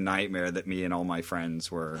had a nightmare that me and all my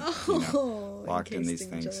friends were locked in these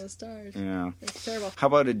things. Jell-O stars. Yeah, it's terrible. How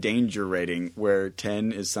about a danger rating where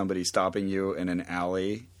 10 is somebody stopping you in an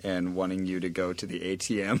alley and wanting you to go to the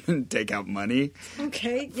ATM and take out money?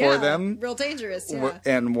 Okay, for them, real dangerous. Yeah,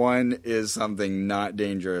 and 1 is something not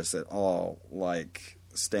dangerous at all, like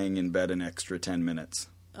staying in bed an extra 10 minutes.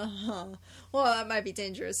 Well, that might be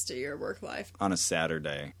dangerous to your work life. On a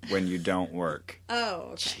Saturday when you don't work.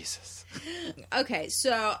 Oh, okay. Jesus. Okay,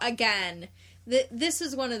 so again, this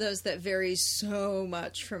is one of those that varies so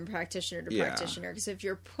much from practitioner to practitioner. Because if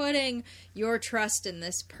you're putting your trust in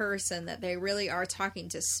this person that they really are talking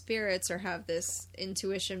to spirits or have this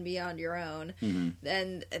intuition beyond your own,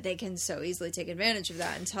 then they can so easily take advantage of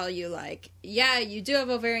that and tell you, like, yeah, you do have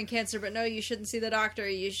ovarian cancer, but no, you shouldn't see the doctor.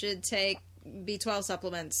 You should take B12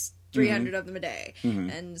 supplements, 300 of them a day.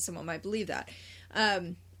 And someone might believe that.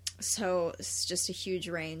 So it's just a huge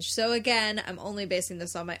range. So again, I'm only basing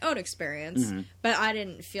this on my own experience, but I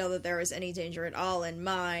didn't feel that there was any danger at all in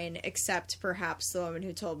mine, except perhaps the woman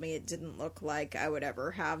who told me it didn't look like I would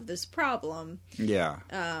ever have this problem. Yeah.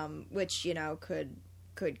 Which,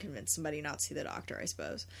 could convince somebody not to see the doctor, I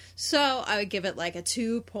suppose. So I would give it like a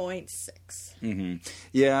 2.6.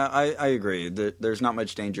 Yeah, I agree. There's not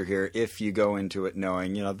much danger here if you go into it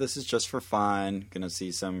knowing, this is just for fun, going to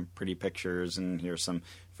see some pretty pictures and hear some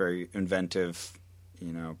very inventive,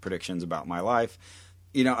 predictions about my life.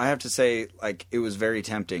 I have to say, like, it was very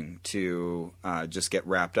tempting to just get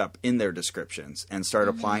wrapped up in their descriptions and start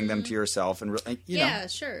applying them to yourself. And yeah,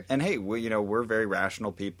 sure. And hey, we're very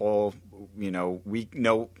rational people. We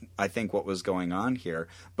know, I think, what was going on here.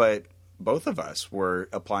 But both of us were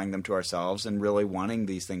applying them to ourselves and really wanting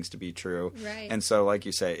these things to be true. Right. And so, like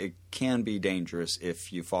you say, it can be dangerous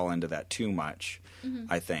if you fall into that too much,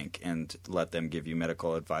 I think, and let them give you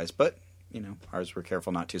medical advice. But, ours were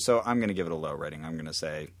careful not to. So I'm going to give it a low rating. I'm going to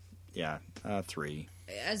say, 3.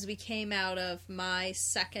 As we came out of my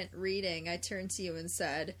second reading, I turned to you and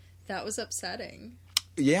said, that was upsetting.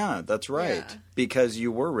 Yeah, that's right. Yeah. Because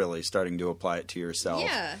you were really starting to apply it to yourself.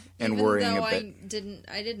 Yeah. And even worrying though a bit.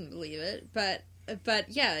 I didn't believe it. But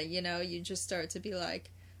yeah, you just start to be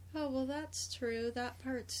like, oh, well, that's true. That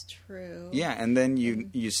part's true. Yeah, and then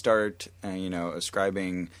you start,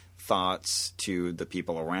 ascribing thoughts to the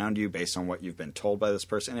people around you based on what you've been told by this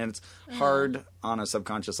person. And it's hard on a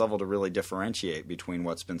subconscious level to really differentiate between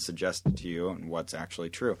what's been suggested to you and what's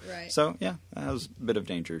actually true. Right. So, yeah, that has a bit of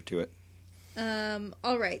danger to it.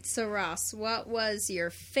 All right. So, Ross, what was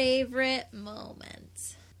your favorite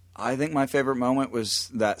moment? I think my favorite moment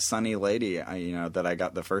was that sunny lady, that I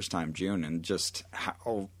got the first time, June, and just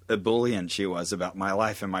how ebullient she was about my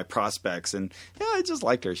life and my prospects. And, I just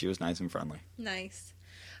liked her. She was nice and friendly. Nice.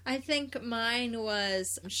 I think mine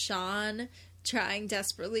was Sean trying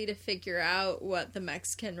desperately to figure out what the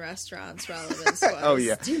Mexican restaurant's relevance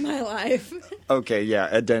was to my life. Okay, yeah,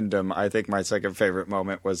 addendum. I think my second favorite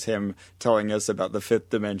moment was him telling us about the fifth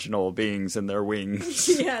dimensional beings and their wings.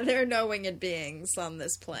 Yeah, there are no winged beings on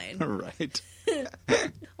this plane. Right.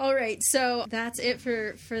 All right, so that's it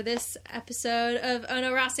for this episode of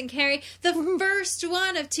Ono, Ross, and Carrie, the first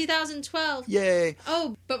one of 2012. Yay!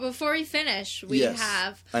 Oh, but before we finish, we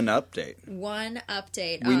have an update. One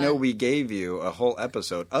update. We know we gave you a whole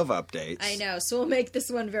episode of updates. I know, so we'll make this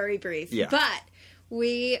one very brief. Yeah. But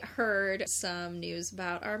we heard some news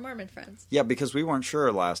about our Mormon friends. Yeah, because we weren't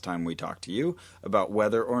sure last time we talked to you about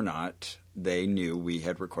whether or not they knew we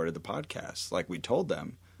had recorded the podcast. Like we told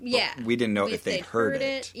them. Yeah. We didn't know if they'd heard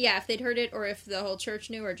it. Yeah, if they'd heard it, or if the whole church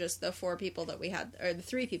knew, or just the 4 people that we had, or the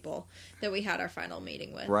 3 people that we had our final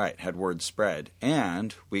meeting with. Right, had word spread.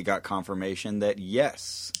 And we got confirmation that,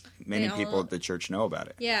 yes, many people at the church know about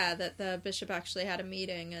it. Yeah, that the bishop actually had a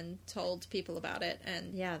meeting and told people about it.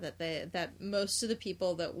 And yeah, that most of the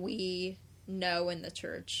people that we know in the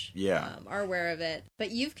church are aware of it. But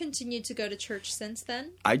you've continued to go to church since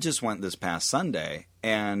then? I just went this past Sunday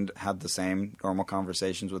and had the same normal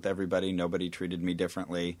conversations with everybody. Nobody treated me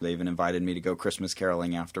differently. They even invited me to go Christmas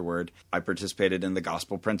caroling afterward. I participated in the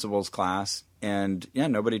gospel principles class, and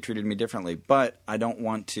nobody treated me differently. But I don't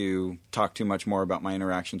want to talk too much more about my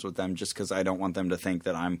interactions with them just because I don't want them to think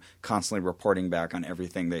that I'm constantly reporting back on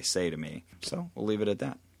everything they say to me. So we'll leave it at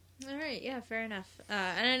that. All right, yeah, fair enough.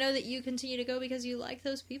 And I know that you continue to go because you like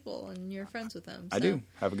those people and you're friends with them. So. I do.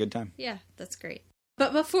 Have a good time. Yeah, that's great.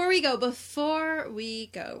 But before we go,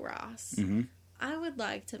 Ross, I would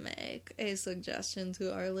like to make a suggestion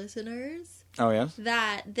to our listeners. Oh, yes?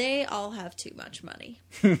 That they all have too much money.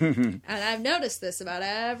 And I've noticed this about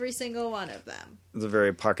every single one of them. It's a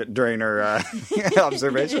very pocket drainer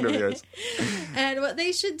observation of yours. And what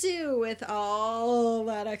they should do with all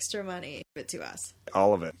that extra money, give it to us.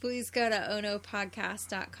 All of it. Please go to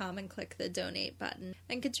onopodcast.com and click the donate button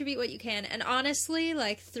and contribute what you can. And honestly,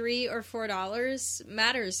 like $3 or $4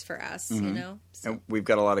 matters for us, So. And we've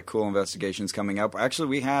got a lot of cool investigations coming up. Actually,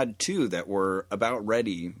 we had 2 that were about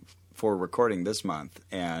ready for recording this month,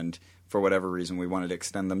 and for whatever reason we wanted to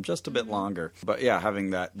extend them just a bit longer. But yeah, having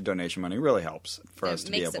that donation money really helps for us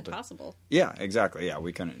to be able to. It makes it possible. Yeah, exactly. Yeah,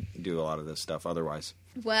 we couldn't do a lot of this stuff otherwise.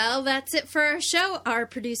 Well, that's it for our show. Our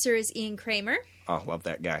producer is Ian Kramer. Oh, love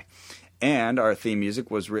that guy. And our theme music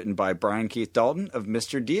was written by Brian Keith Dalton of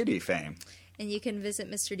Mr. Deity fame. And you can visit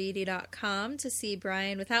MrDeity.com to see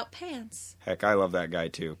Brian without pants. Heck, I love that guy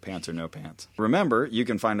too. Pants or no pants. Remember, you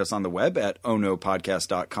can find us on the web at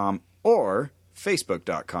onopodcast.com or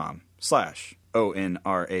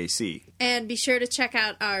facebook.com/ONRAC. And be sure to check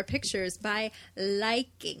out our pictures by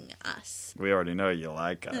liking us. We already know you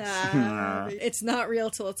like us. It's not real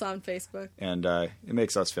till it's on Facebook. And it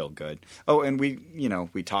makes us feel good. Oh, and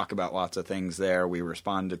we talk about lots of things there. We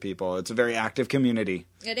respond to people. It's a very active community.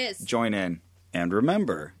 It is. Join in. And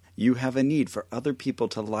remember, you have a need for other people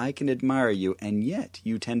to like and admire you, and yet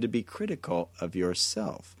you tend to be critical of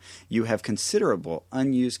yourself. You have considerable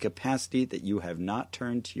unused capacity that you have not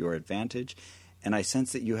turned to your advantage, and I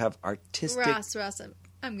sense that you have artistic... Ross,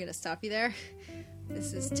 I'm going to stop you there.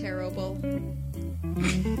 This is terrible.